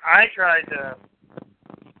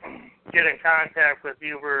get in contact with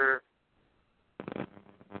Uber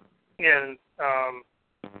in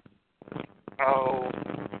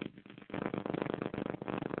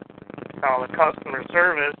the customer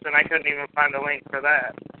service, and I couldn't even find a link for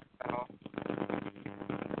that.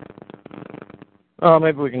 So.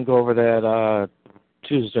 Maybe we can go over that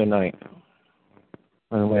Tuesday night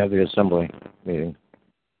when we have the assembly meeting.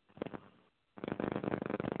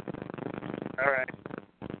 All right.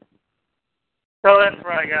 So that's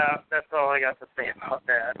what I got. That's all I got to say about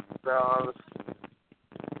that. So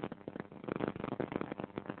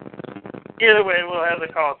either way, we'll have the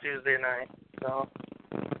call Tuesday night. So.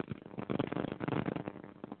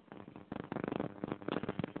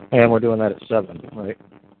 And we're doing that at 7, right?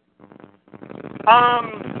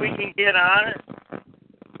 We can get on at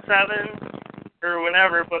 7 or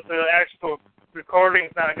whenever, but the actual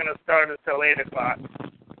recording's not going to start until 8 o'clock.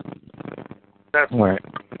 That's right.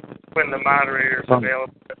 When the moderator's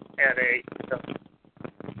available at 8.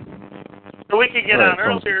 So we could get on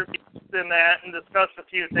earlier than that and discuss a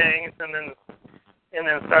few things, and then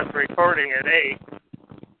start the recording at 8.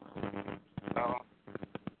 So.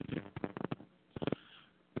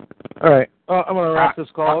 All right. I'm going to wrap this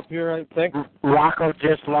call up here, I think. Rocko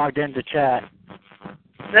just logged into chat.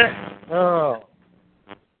 Oh.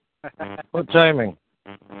 What timing?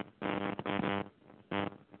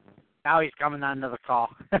 Now he's coming onto the call.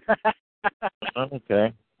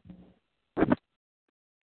 Okay. As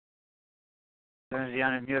soon as he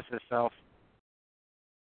unmutes himself.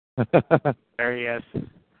 There he is.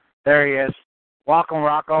 There he is. Welcome,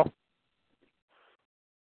 Rocko.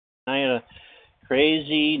 I had a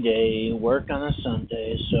crazy day, work on a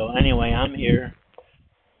Sunday. So anyway, I'm here.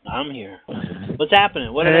 What's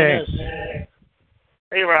happening? What did I miss?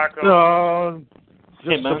 Hey, Rocko. So,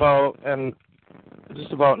 Hey, just man. about an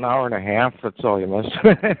hour and a half. That's all you missed.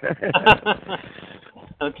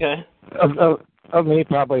 Okay. Of me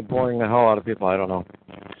probably boring the hell out of people. I don't know.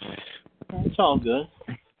 It's all good.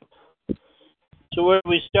 So where did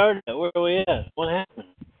we start at? Where are we at? What happened?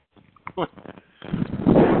 Well,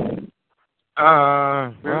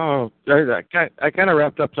 I kind of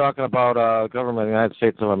wrapped up talking about government of the United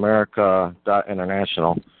States of America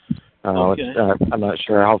 .international. Okay. I'm not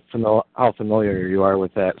sure how familiar you are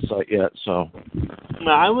with that site yet. So.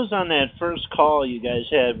 No, I was on that first call you guys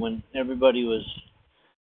had when everybody was,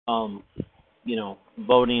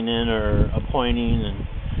 voting in or appointing, and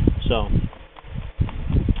so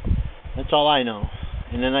that's all I know.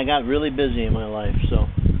 And then I got really busy in my life, so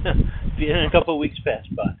a couple of weeks passed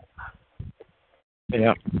by.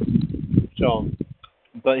 Yeah. So,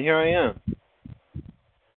 but here I am.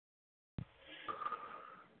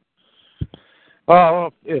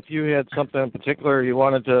 Well, if you had something in particular you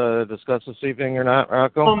wanted to discuss this evening or not,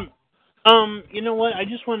 Rocko? You know what? I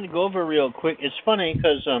just wanted to go over real quick. It's funny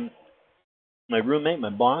because my roommate, my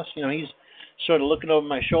boss, he's sort of looking over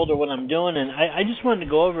my shoulder what I'm doing, and I just wanted to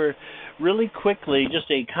go over really quickly just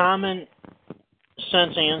a common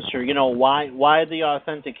sense answer. Why the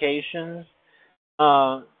authentication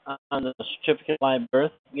on the certificate of live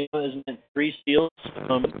birth? Isn't it 3 seals?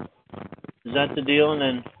 Is that the deal? And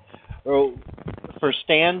then, for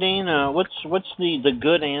standing, what's the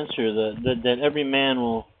good answer that every man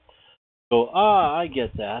will go? I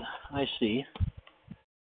get that. I see.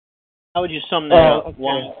 How would you sum that up?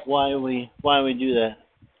 Okay. Why we do that?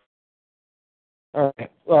 All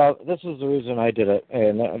right. Well, this is the reason I did it,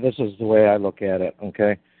 and this is the way I look at it.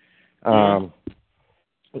 Okay.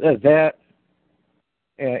 That,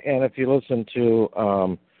 and if you listen to,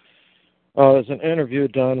 there's an interview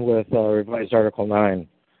done with Revised Article 9,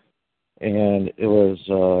 and it was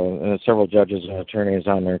several judges and attorneys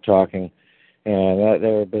on there talking, and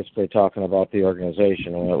they were basically talking about the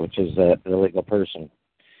organization, which is the legal person.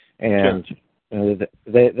 And sure.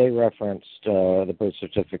 They referenced the birth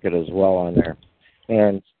certificate as well on there.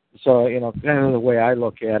 And so, kind of the way I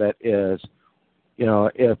look at it is,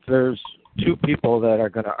 if there's 2 people that are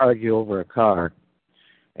going to argue over a car,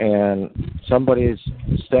 and somebody's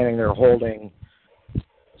standing there holding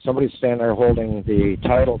the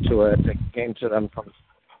title to it that came to them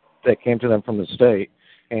from the state,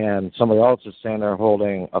 and somebody else is standing there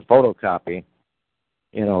holding a photocopy,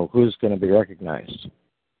 who's going to be recognized?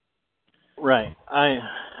 Right. I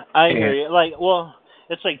hear you.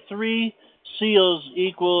 It's like 3 seals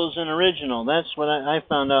equals an original. That's what I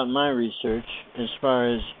found out in my research. As far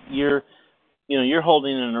as you're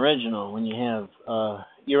holding an original when you have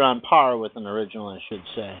you're on par with an original, I should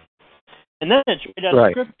say. And then it's right out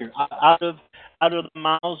of Scripture. Out of the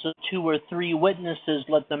mouths of 2 or 3 witnesses,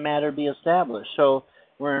 let the matter be established. So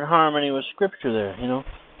we're in harmony with Scripture there.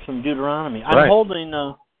 From Deuteronomy. Right.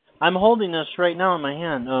 I'm holding this right now in my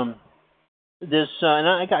hand. This and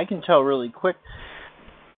I can tell really quick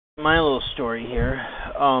my little story here.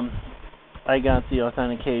 I got the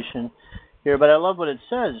authentication here, but I love what it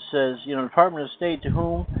says. It says, Department of State, to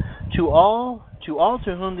all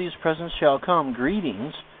to whom these presents shall come,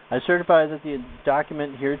 greetings. I certify that the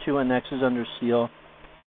document hereto annexes under seal.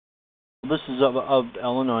 This is of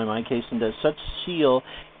Illinois, in my case, and that such seal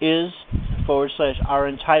is / are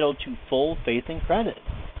entitled to full faith and credit.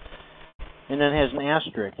 And then it has an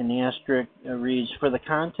asterisk, and the asterisk reads, for the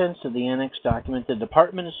contents of the annexed document, the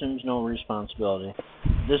department assumes no responsibility.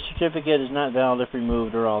 This certificate is not valid if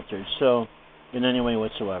removed or altered, so in any way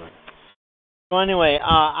whatsoever. So anyway,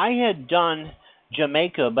 I had done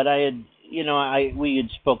Jamaica, but we had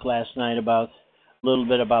spoke last night about a little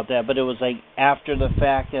bit about that, but it was like after the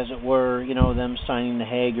fact, as it were, them signing the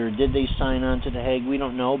Hague, or did they sign on to the Hague? We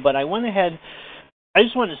don't know, but I went ahead, I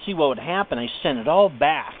just wanted to see what would happen. I sent it all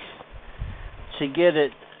back to get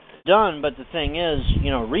it done, but the thing is,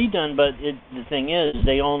 redone, but the thing is,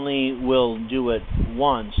 they only will do it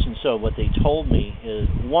once, and so what they told me is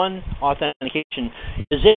 1 authentication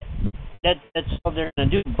is it. That's all they're going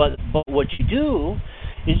to do, but what you do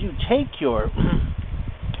is you take your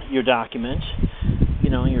document,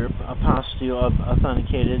 your apostille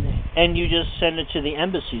authenticated, and you just send it to the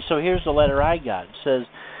embassy. So here's the letter I got. It says,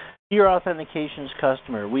 "Dear Authentications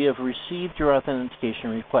customer, we have received your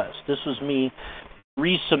authentication request." This was me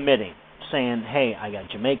resubmitting, saying, "Hey, I got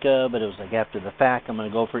Jamaica, but it was like after the fact. I'm going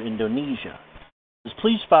to go for Indonesia.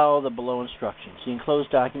 Please follow the below instructions. The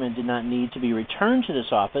enclosed document did not need to be returned to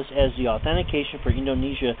this office, as the authentication for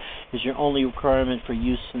Indonesia is your only requirement for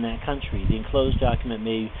use in that country. The enclosed document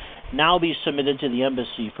may now be submitted to the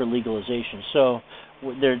embassy for legalization." So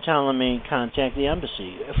they're telling me contact the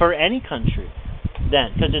embassy for any country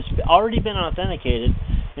then, because it's already been authenticated,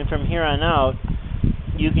 and from here on out,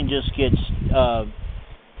 you can just get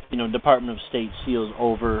Department of State seals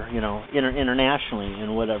over, internationally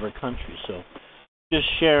in whatever country. So just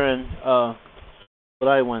sharing what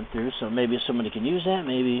I went through. So maybe somebody can use that,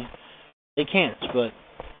 maybe they can't. But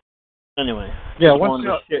anyway, yeah.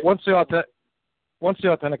 Once the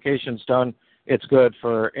authentication's done, it's good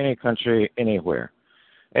for any country, anywhere.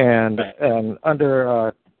 And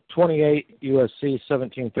under 28 USC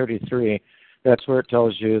 1733, that's where it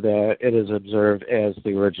tells you that it is observed as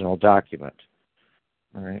the original document.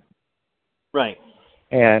 All right. Right.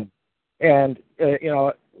 And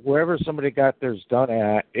wherever somebody got theirs done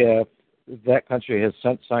at, if that country has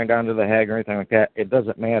signed on to the Hague or anything like that, it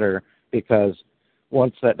doesn't matter, because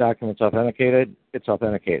once that document's authenticated, it's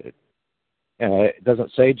authenticated. It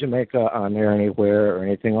doesn't say Jamaica on there anywhere or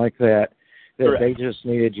anything like that. They just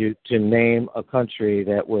needed you to name a country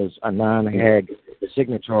that was a non-Hague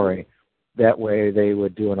signatory. That way they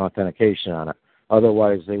would do an authentication on it.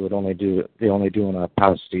 Otherwise, they only do an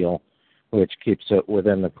apostille, which keeps it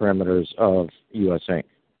within the perimeters of U.S. Inc.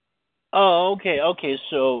 Oh, okay.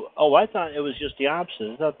 So, I thought it was just the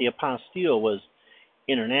opposite. I thought the apostille was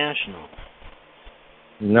international.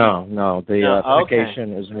 No. The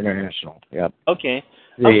authentication is international. Yep. Okay.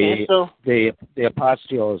 So the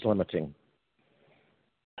apostille is limiting.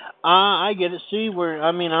 I get it. See,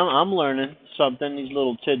 I'm learning something. These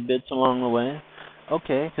little tidbits along the way.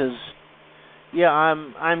 Okay, because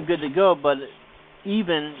I'm good to go. But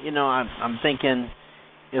even I'm thinking,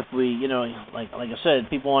 if we like I said,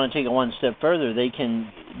 people want to take it one step further, they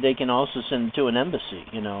can also send it to an embassy.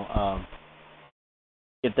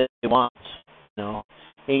 If they want,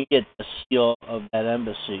 and get the seal of that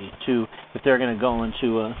embassy too, if they're going to go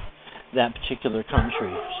into that particular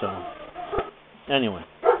country. So anyway.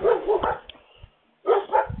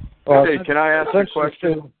 Hey, can I ask a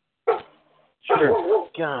question? Sure.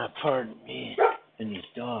 God, pardon me and these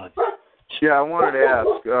dogs. Yeah, I wanted to ask.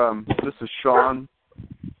 This is Sean.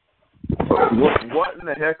 What in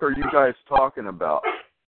the heck are you guys talking about?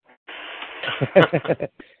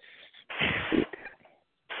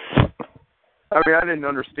 I didn't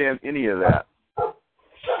understand any of that.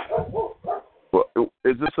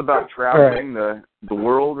 Is this about traveling the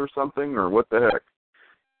world or something, or what the heck?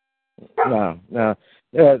 No.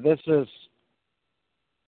 Yeah, this is...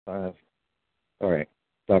 all right.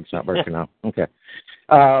 Dog's not barking now. Okay.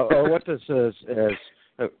 What this is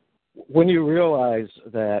when you realize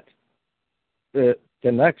that the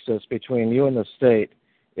nexus between you and the state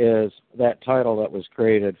is that title that was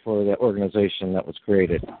created for the organization that was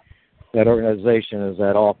created. That organization is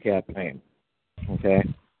that all-cap name. Okay?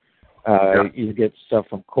 You get stuff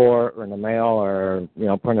from court or in the mail or,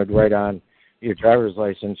 printed right on your driver's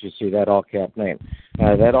license, you see that all-cap name.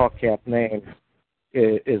 That all-cap name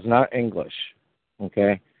is not English,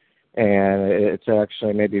 okay? And it's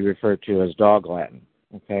actually maybe referred to as dog Latin,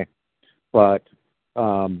 okay? But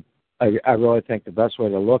I really think the best way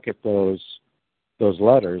to look at those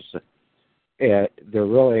letters, they're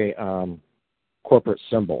really corporate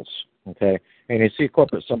symbols, okay? And you see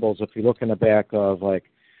corporate symbols if you look in the back of, like,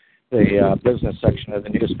 the business section of the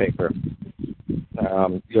newspaper.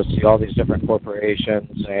 You'll see all these different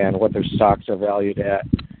corporations and what their stocks are valued at,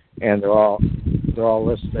 and they're all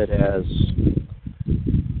listed as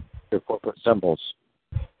their corporate symbols.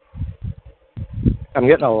 I'm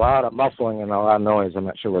getting a lot of muffling and a lot of noise. I'm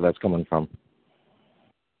not sure where that's coming from.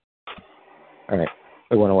 All right,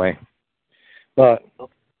 it went away. But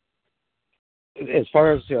as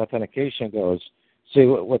far as the authentication goes, see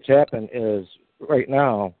what's happened is right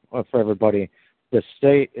now for everybody, the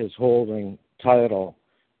state is holding title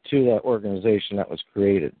to that organization that was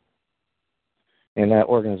created. And that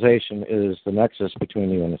organization is the nexus between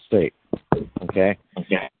you and the state. Okay?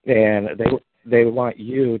 And they want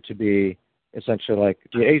you to be essentially like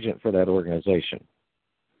the agent for that organization.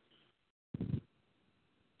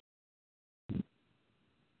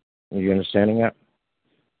 Are you understanding that?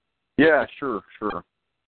 Yeah, sure.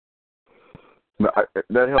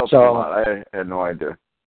 That helps a lot. I had no idea.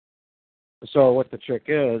 So what the trick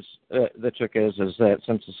is that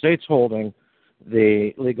since the state's holding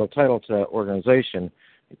the legal title to that organization,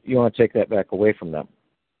 you want to take that back away from them.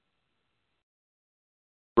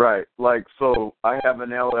 Right. Like, so I have an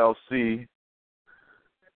LLC.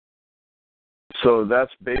 So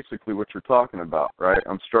that's basically what you're talking about, right?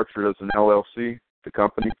 I'm structured as an LLC, the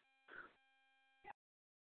company.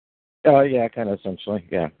 Yeah, kind of essentially,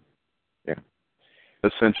 yeah.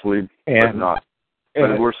 Essentially, and but not.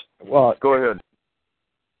 But well, go ahead.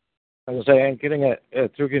 I was saying, getting it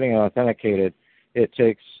authenticated, it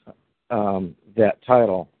takes that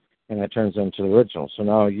title and it turns into the original. So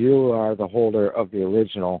now you are the holder of the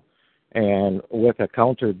original, and with a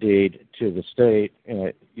counter deed to the state,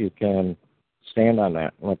 you can stand on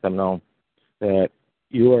that and let them know that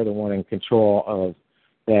you are the one in control of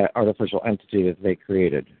that artificial entity that they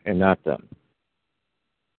created and not them.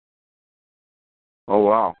 Oh,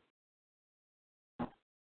 wow.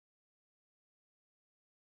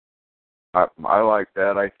 I like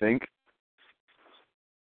that, I think.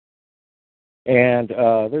 And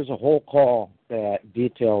there's a whole call that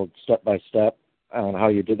detailed step by step on how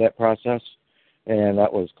you did that process, and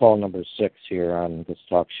that was call number 6 here on this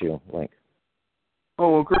talk show link.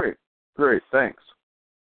 Oh, well, great, thanks.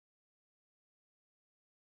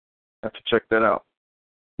 I have to check that out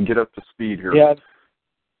and get up to speed here.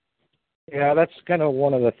 Yeah, that's kind of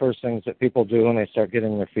one of the first things that people do when they start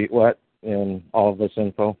getting their feet wet in all of this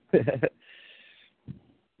info.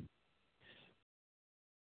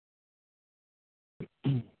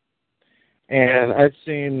 And I've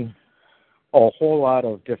seen a whole lot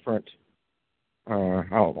of different, I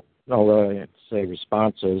don't know really say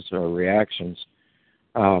responses or reactions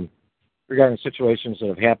regarding situations that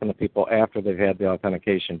have happened to people after they've had the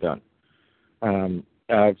authentication done.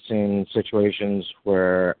 I've seen situations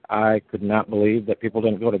where I could not believe that people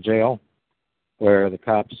didn't go to jail, where the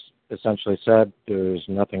cops essentially said there's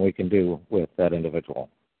nothing we can do with that individual.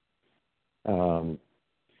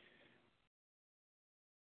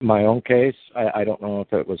 My own case, I don't know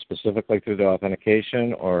if it was specifically through the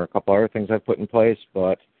authentication or a couple other things I've put in place,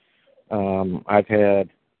 but I've had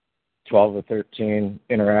 12 or 13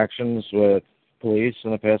 interactions with police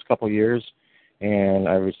in the past couple of years, and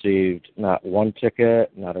I received not one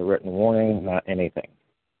ticket, not a written warning, not anything.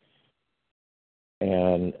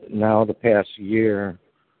 And now the past year,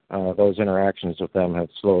 those interactions with them have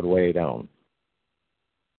slowed way down.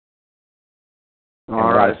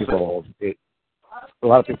 All right. A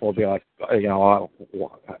lot of people will be like,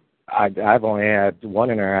 I've only had one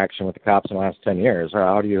interaction with the cops in the last 10 years. Or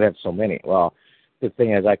how do you have so many? Well, the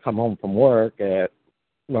thing is, I come home from work at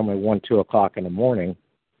normally 1, 2 o'clock in the morning,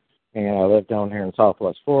 and I live down here in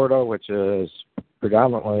Southwest Florida, which is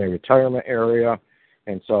predominantly a retirement area.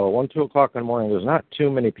 And so 1, 2 o'clock in the morning, there's not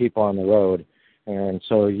too many people on the road, and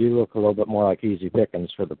so you look a little bit more like easy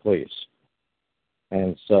pickings for the police.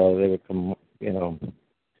 And so they would come,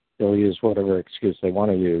 they'll use whatever excuse they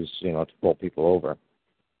want to use, to pull people over.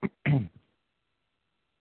 And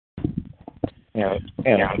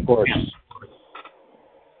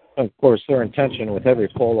of course, their intention with every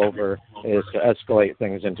pullover is to escalate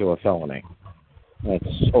things into a felony. That's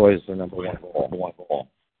always the number one goal.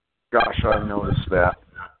 Gosh, I've noticed that.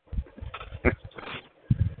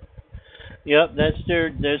 Yep, that's their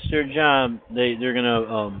job. They're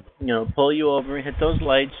gonna pull you over, hit those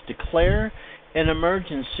lights, declare an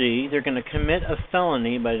emergency. They're gonna commit a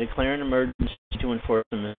felony by declaring an emergency to enforce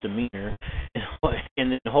a misdemeanor,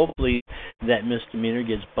 and then hopefully that misdemeanor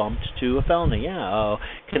gets bumped to a felony. Yeah,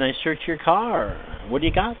 can I search your car? What do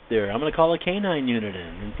you got there? I'm gonna call a canine unit in,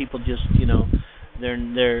 and people just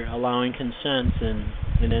they're allowing consent,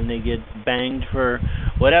 and then they get banged for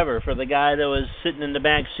whatever, for the guy that was sitting in the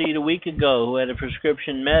back seat a week ago who had a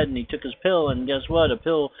prescription med and he took his pill, and guess what? A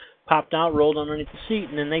pill popped out, rolled underneath the seat,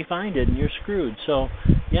 and then they find it and you're screwed. So,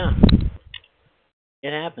 yeah,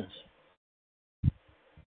 it happens.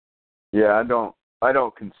 Yeah, I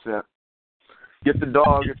don't consent. Get the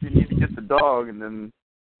dog if you need to get the dog, and then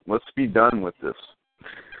let's be done with this.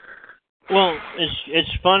 Well,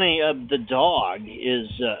 it's funny. The dog is.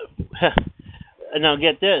 Now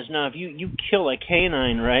get this. Now, if you kill a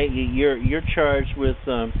canine, right? You're charged with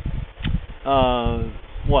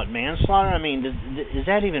what, manslaughter? I mean, is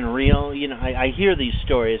that even real? I hear these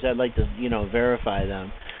stories. I'd like to verify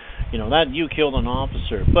them. That you killed an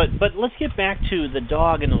officer. But let's get back to the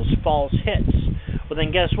dog and those false hits. Well,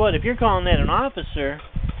 then guess what? If you're calling that an officer,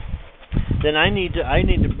 then I need to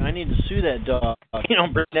sue that dog.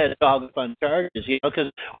 Bring that dog up on charges.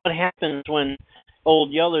 Because what happens when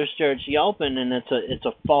Old Yeller starts yelping and it's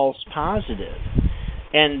a false positive,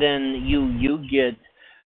 and then you get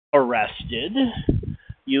arrested,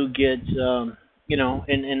 You get,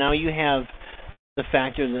 and now you have the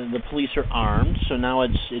factor that the police are armed. So now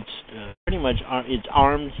it's pretty much it's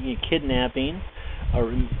armed kidnapping,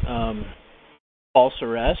 or false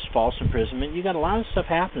arrest, false imprisonment. You got a lot of stuff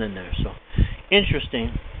happening there. So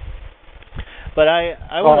interesting. But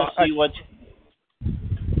I want to see what's.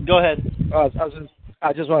 Go ahead.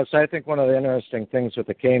 I just want to say, I think one of the interesting things with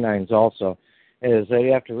the canines also is that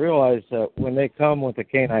you have to realize that when they come with the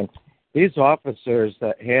canine, these officers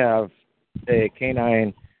that have a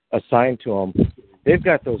canine assigned to them, they've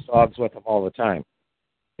got those dogs with them all the time,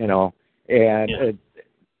 and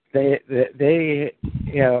they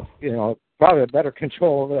have, probably a better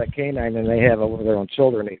control over that canine than they have over their own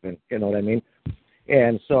children even, you know what I mean?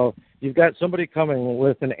 And so you've got somebody coming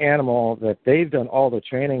with an animal that they've done all the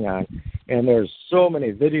training on, and there's so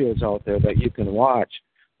many videos out there that you can watch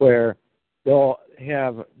where they'll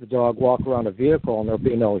have the dog walk around a vehicle and there'll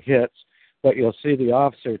be no hits, but you'll see the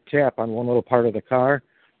officer tap on one little part of the car,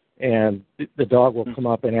 and the dog will come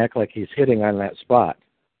up and act like he's hitting on that spot.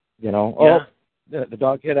 Yeah. Oh, the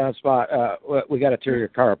dog hit on a spot. We got to tear your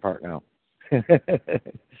car apart now.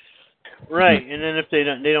 Right, and then if they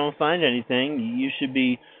don't find anything, you should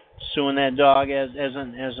be suing that dog as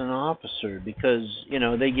an officer, because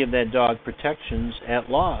they give that dog protections at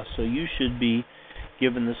law. So you should be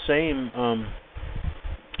given the same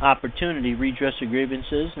opportunity, redress of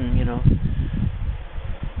grievances, and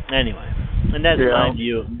anyway. And that's my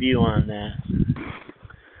view on that.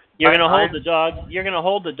 You're going to hold the dog. You're going to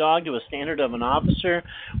hold the dog to a standard of an officer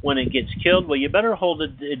when it gets killed. Well, you better hold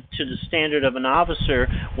it to the standard of an officer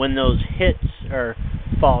when those hits are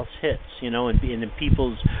false hits, and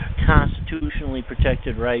people's constitutionally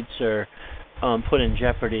protected rights are put in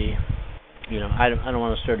jeopardy. I don't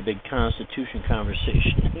want to start a big Constitution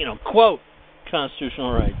conversation. Quote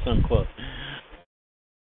constitutional rights, unquote.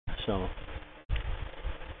 So.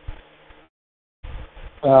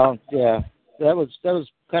 Yeah, that was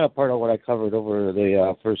kind of part of what I covered over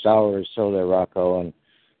the first hour or so there, Rocko, and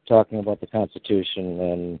talking about the Constitution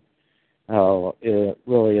and how it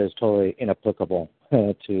really is totally inapplicable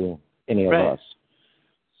to any of us.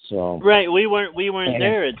 So right, we weren't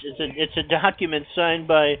there. It's a document signed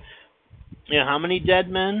by how many dead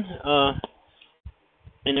men?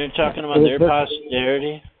 And they're talking about their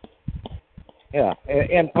posterity. Yeah,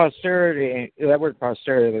 and posterity. That word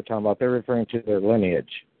posterity they're talking about, they're referring to their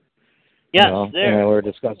lineage. Yes, and we're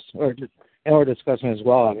discussing as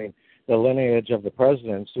well. I mean, the lineage of the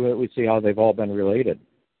presidents. We see how they've all been related.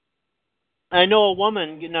 I know a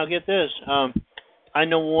woman. Now get this. I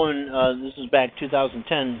know a woman. This is back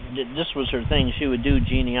 2010. This was her thing. She would do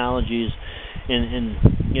genealogies in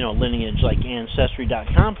lineage like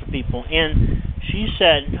Ancestry.com for people, and she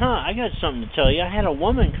said, I got something to tell you. I had a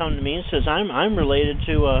woman come to me and says, I'm related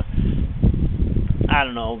to I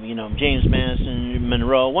don't know, James Madison,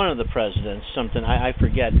 Monroe, one of the presidents, something, I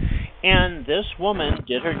forget. And this woman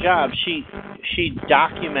did her job. She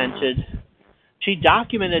documented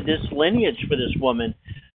this lineage for this woman.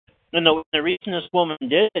 And the reason this woman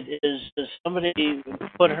did it is somebody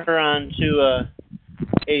put her onto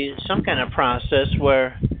some kind of process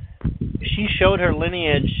where she showed her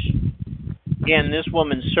lineage, and this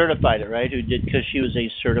woman certified it, right? Because she was a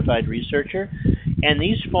certified researcher, and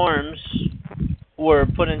these forms were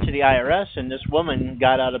put into the IRS, and this woman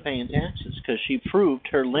got out of paying taxes because she proved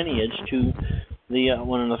her lineage to the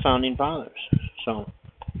one of the founding fathers. So,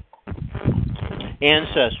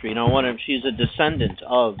 ancestry, she's a descendant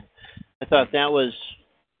of. I thought that was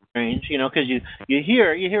strange, because you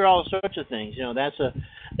hear all sorts of things. That's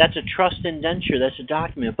a trust indenture, that's a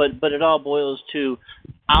document, but it all boils to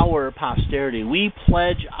our posterity. We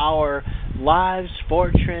pledge our lives,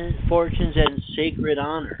 fortunes, and sacred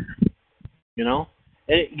honor.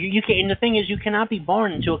 You can. And the thing is, you cannot be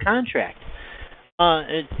born into a contract.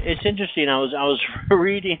 It's interesting. I was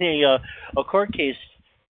reading a court case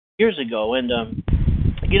years ago, and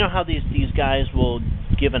how these guys will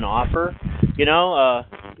give an offer.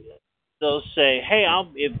 They'll say, "Hey,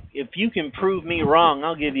 if you can prove me wrong,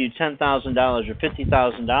 I'll give you $10,000 or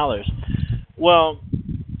 $50,000." Well,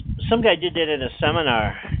 some guy did that at a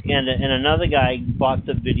seminar, and another guy bought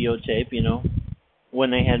the videotape. When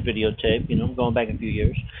they had videotape, going back a few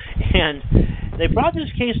years. And they brought this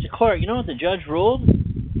case to court. You know what the judge ruled?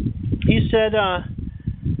 He said,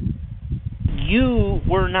 you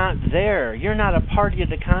were not there. You're not a party to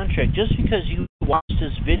the contract. Just because you watched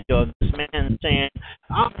this video of this man saying,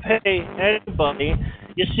 I'll pay anybody.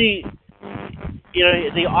 You see,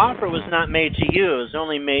 the offer was not made to you. It was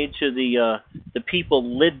only made to the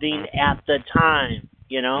people living at the time,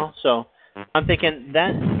 So I'm thinking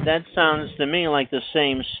that sounds to me like the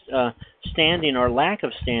same standing or lack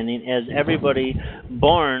of standing as everybody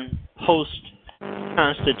born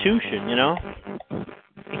post-Constitution, you know?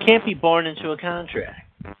 You can't be born into a contract.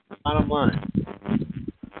 Bottom line.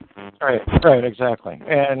 Right, exactly.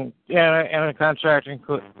 And a contract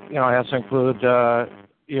has to include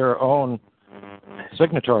your own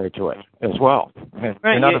signatory to it as well. If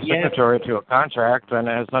right, you're not a signatory to a contract, then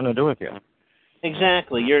it has nothing to do with you.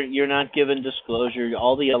 Exactly. You're not given disclosure.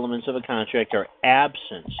 All the elements of a contract are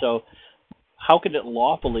absent. So how could it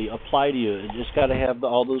lawfully apply to you? It just got to have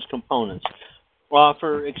all those components: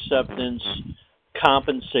 offer, acceptance,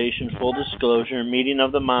 compensation, full disclosure, meeting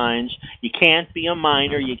of the minds. You can't be a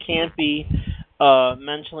minor. You can't be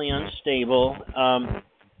mentally unstable.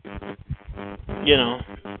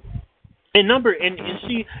 And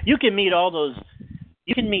see, you can meet all those.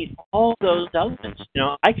 You can meet all those elements.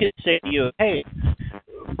 I could say to you, hey,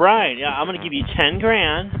 Brian, I'm going to give you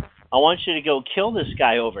 $10,000. I want you to go kill this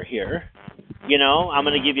guy over here. I'm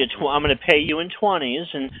going to give you. I'm going to pay you in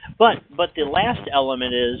 20s. But the last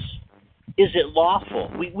element is it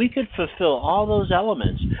lawful? We could fulfill all those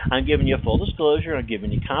elements. I'm giving you full disclosure. I'm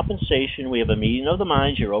giving you compensation. We have a meeting of the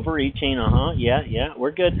minds. You're over 18. Yeah,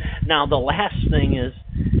 we're good. Now the last thing is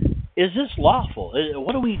this lawful?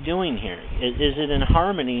 What are we doing here? Is it in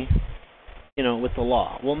harmony, with the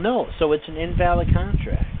law? Well, no. So it's an invalid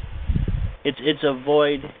contract. It's a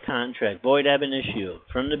void contract, void ab initio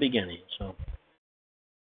from the beginning. So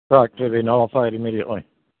correct, to be nullified immediately.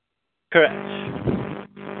 Correct.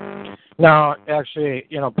 Now, actually,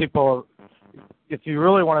 people, if you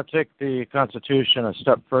really want to take the Constitution a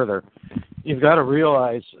step further, you've got to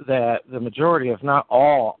realize that the majority, if not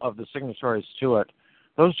all, of the signatories to it,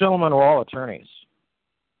 those gentlemen were all attorneys.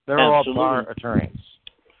 They're Absolutely. all bar attorneys.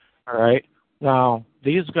 All right? Now,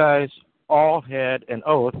 these guys all had an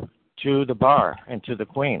oath to the bar and to the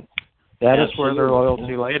Queen. That Absolutely. is where their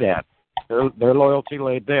loyalty laid at. Their loyalty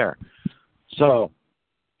laid there. So,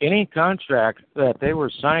 any contract that they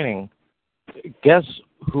were signing, guess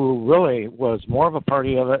who really was more of a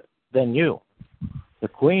party of it than you? The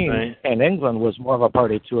Queen right. and England was more of a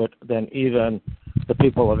party to it than even the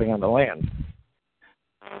people living on the land.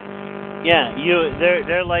 Yeah,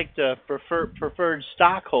 they're like the preferred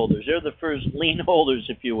stockholders. They're the first lien holders,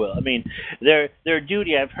 if you will. I mean, their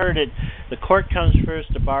duty. I've heard it. The court comes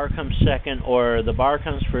first, the bar comes second, or the bar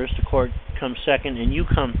comes first, the court comes second, and you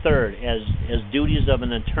come third as duties of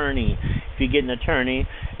an attorney. If you get an attorney,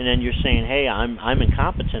 and then you're saying, hey, I'm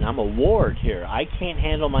incompetent. I'm a ward here. I can't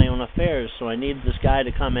handle my own affairs, so I need this guy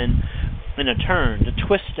to come in a turn to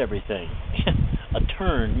twist everything. A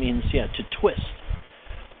turn means to twist.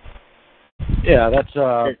 Yeah, that's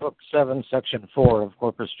Book 7, Section 4 of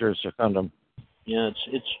Corpus Juris Secundum. Yeah,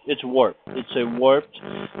 it's warped. It's a warped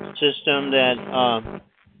system that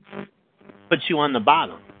puts you on the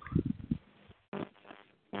bottom.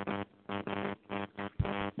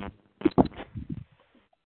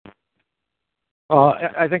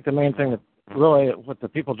 I think the main thing that really what the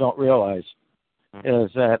people don't realize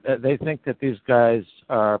is that they think that these guys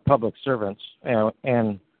are public servants,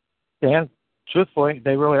 and truthfully,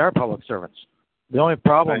 they really are public servants. The only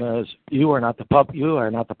problem is you are not the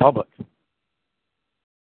public.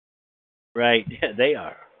 Right. Yeah, they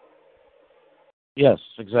are. Yes,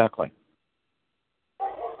 exactly.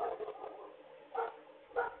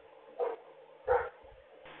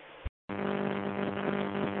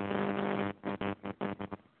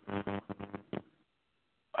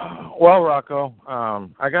 Well, Rocko,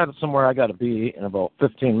 I got somewhere I got to be in about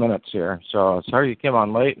 15 minutes here, so sorry you came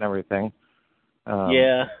on late and everything.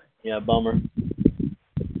 Yeah, bummer.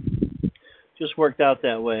 Just worked out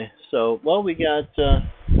that way. So, well, we got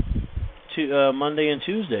Monday and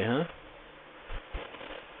Tuesday, huh?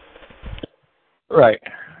 Right.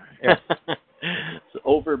 Yeah. It's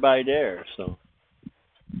over by there, so.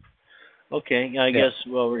 Okay, I guess,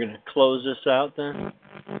 we're going to close this out then?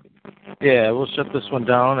 Yeah, we'll shut this one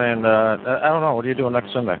down, and I don't know, what are you doing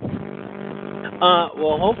next Sunday?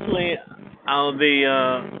 Well, hopefully I'll be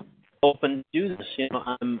open to do this.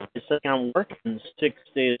 It's like I'm working 6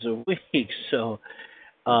 days a week, so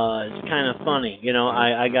it's kind of funny.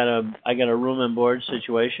 I got a room and board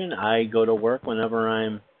situation. I go to work whenever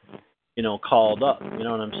I'm, called up. You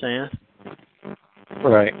know what I'm saying?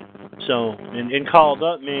 Right. So, and called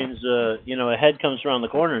up means, a head comes around the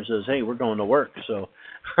corner and says, "Hey, we're going to work." So,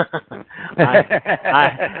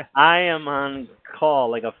 I am on call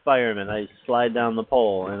like a fireman. I slide down the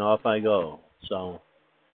pole and off I go. So,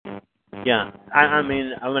 yeah. I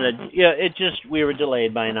mean, I'm gonna. Yeah, we were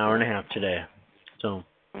delayed by an hour and a half today. So,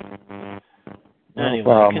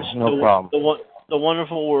 anyway, no problem. the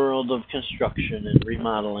wonderful world of construction and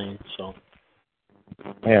remodeling. So.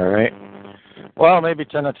 Yeah, right. Well, maybe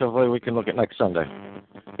tentatively we can look at next Sunday.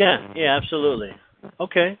 Yeah, absolutely.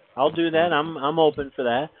 Okay, I'll do that. I'm open for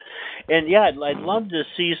that. And yeah, I'd love to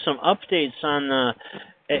see some updates on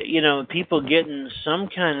people getting some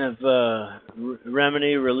kind of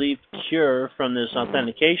remedy, relief, cure from this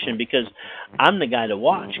authentication, because I'm the guy to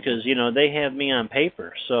watch, because they have me on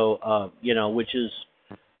paper. So which is,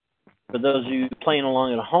 for those of you playing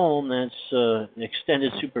along at home, that's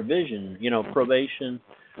extended supervision, probation.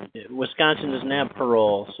 Wisconsin doesn't have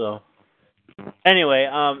parole, so anyway,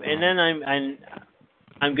 and then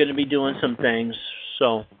I'm going to be doing some things,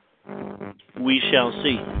 so we shall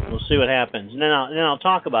see. We'll see what happens, and then I'll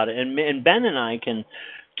talk about it, and Ben and I can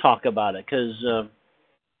talk about it, because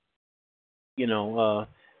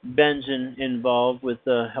Ben's involved with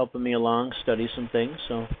helping me along, study some things,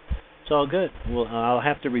 so it's all good. Well, I'll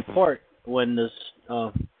have to report when this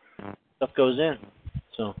stuff goes in.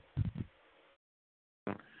 So.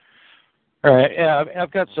 All right. Yeah, I've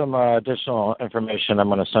got some additional information I'm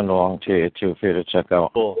going to send along to you too for you to check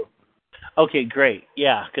out. Cool. Okay, great.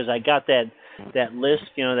 Yeah, because I got that list,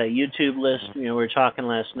 that YouTube list. We were talking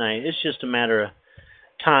last night. It's just a matter of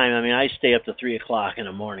time. I mean, I stay up to 3:00 in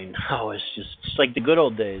the morning. Oh, it's like the good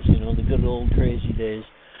old days. The good old crazy days.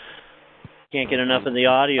 Can't get enough of the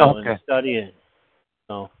audio and studying.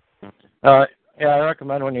 So. Yeah, I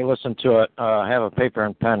recommend when you listen to it, have a paper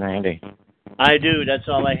and pen handy. I do. That's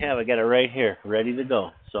all I have. I got it right here, ready to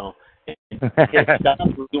go. So, hit stop,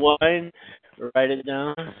 rewind, write it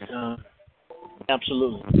down.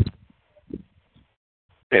 Absolutely.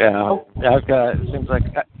 Yeah, I've got. It seems like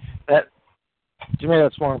that. To me,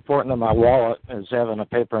 that's more important than my wallet, is having a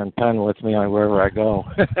paper and pen with me wherever I go.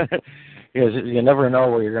 Because you never know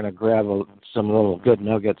where you're going to grab some little good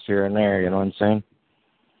nuggets here and there. You know what I'm saying?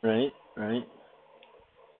 Right.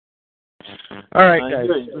 All right, guys.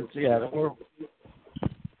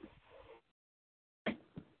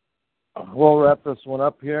 We'll wrap this one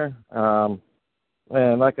up here. And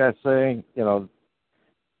like I say,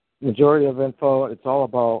 majority of info, it's all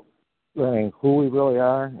about learning who we really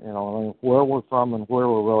are, where we're from and where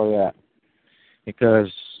we're really at. Because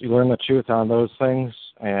you learn the truth on those things,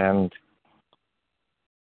 and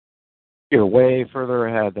you're way further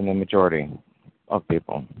ahead than the majority of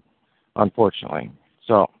people, unfortunately.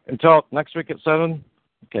 So until next week at 7,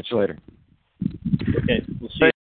 catch you later. Okay, we'll see you.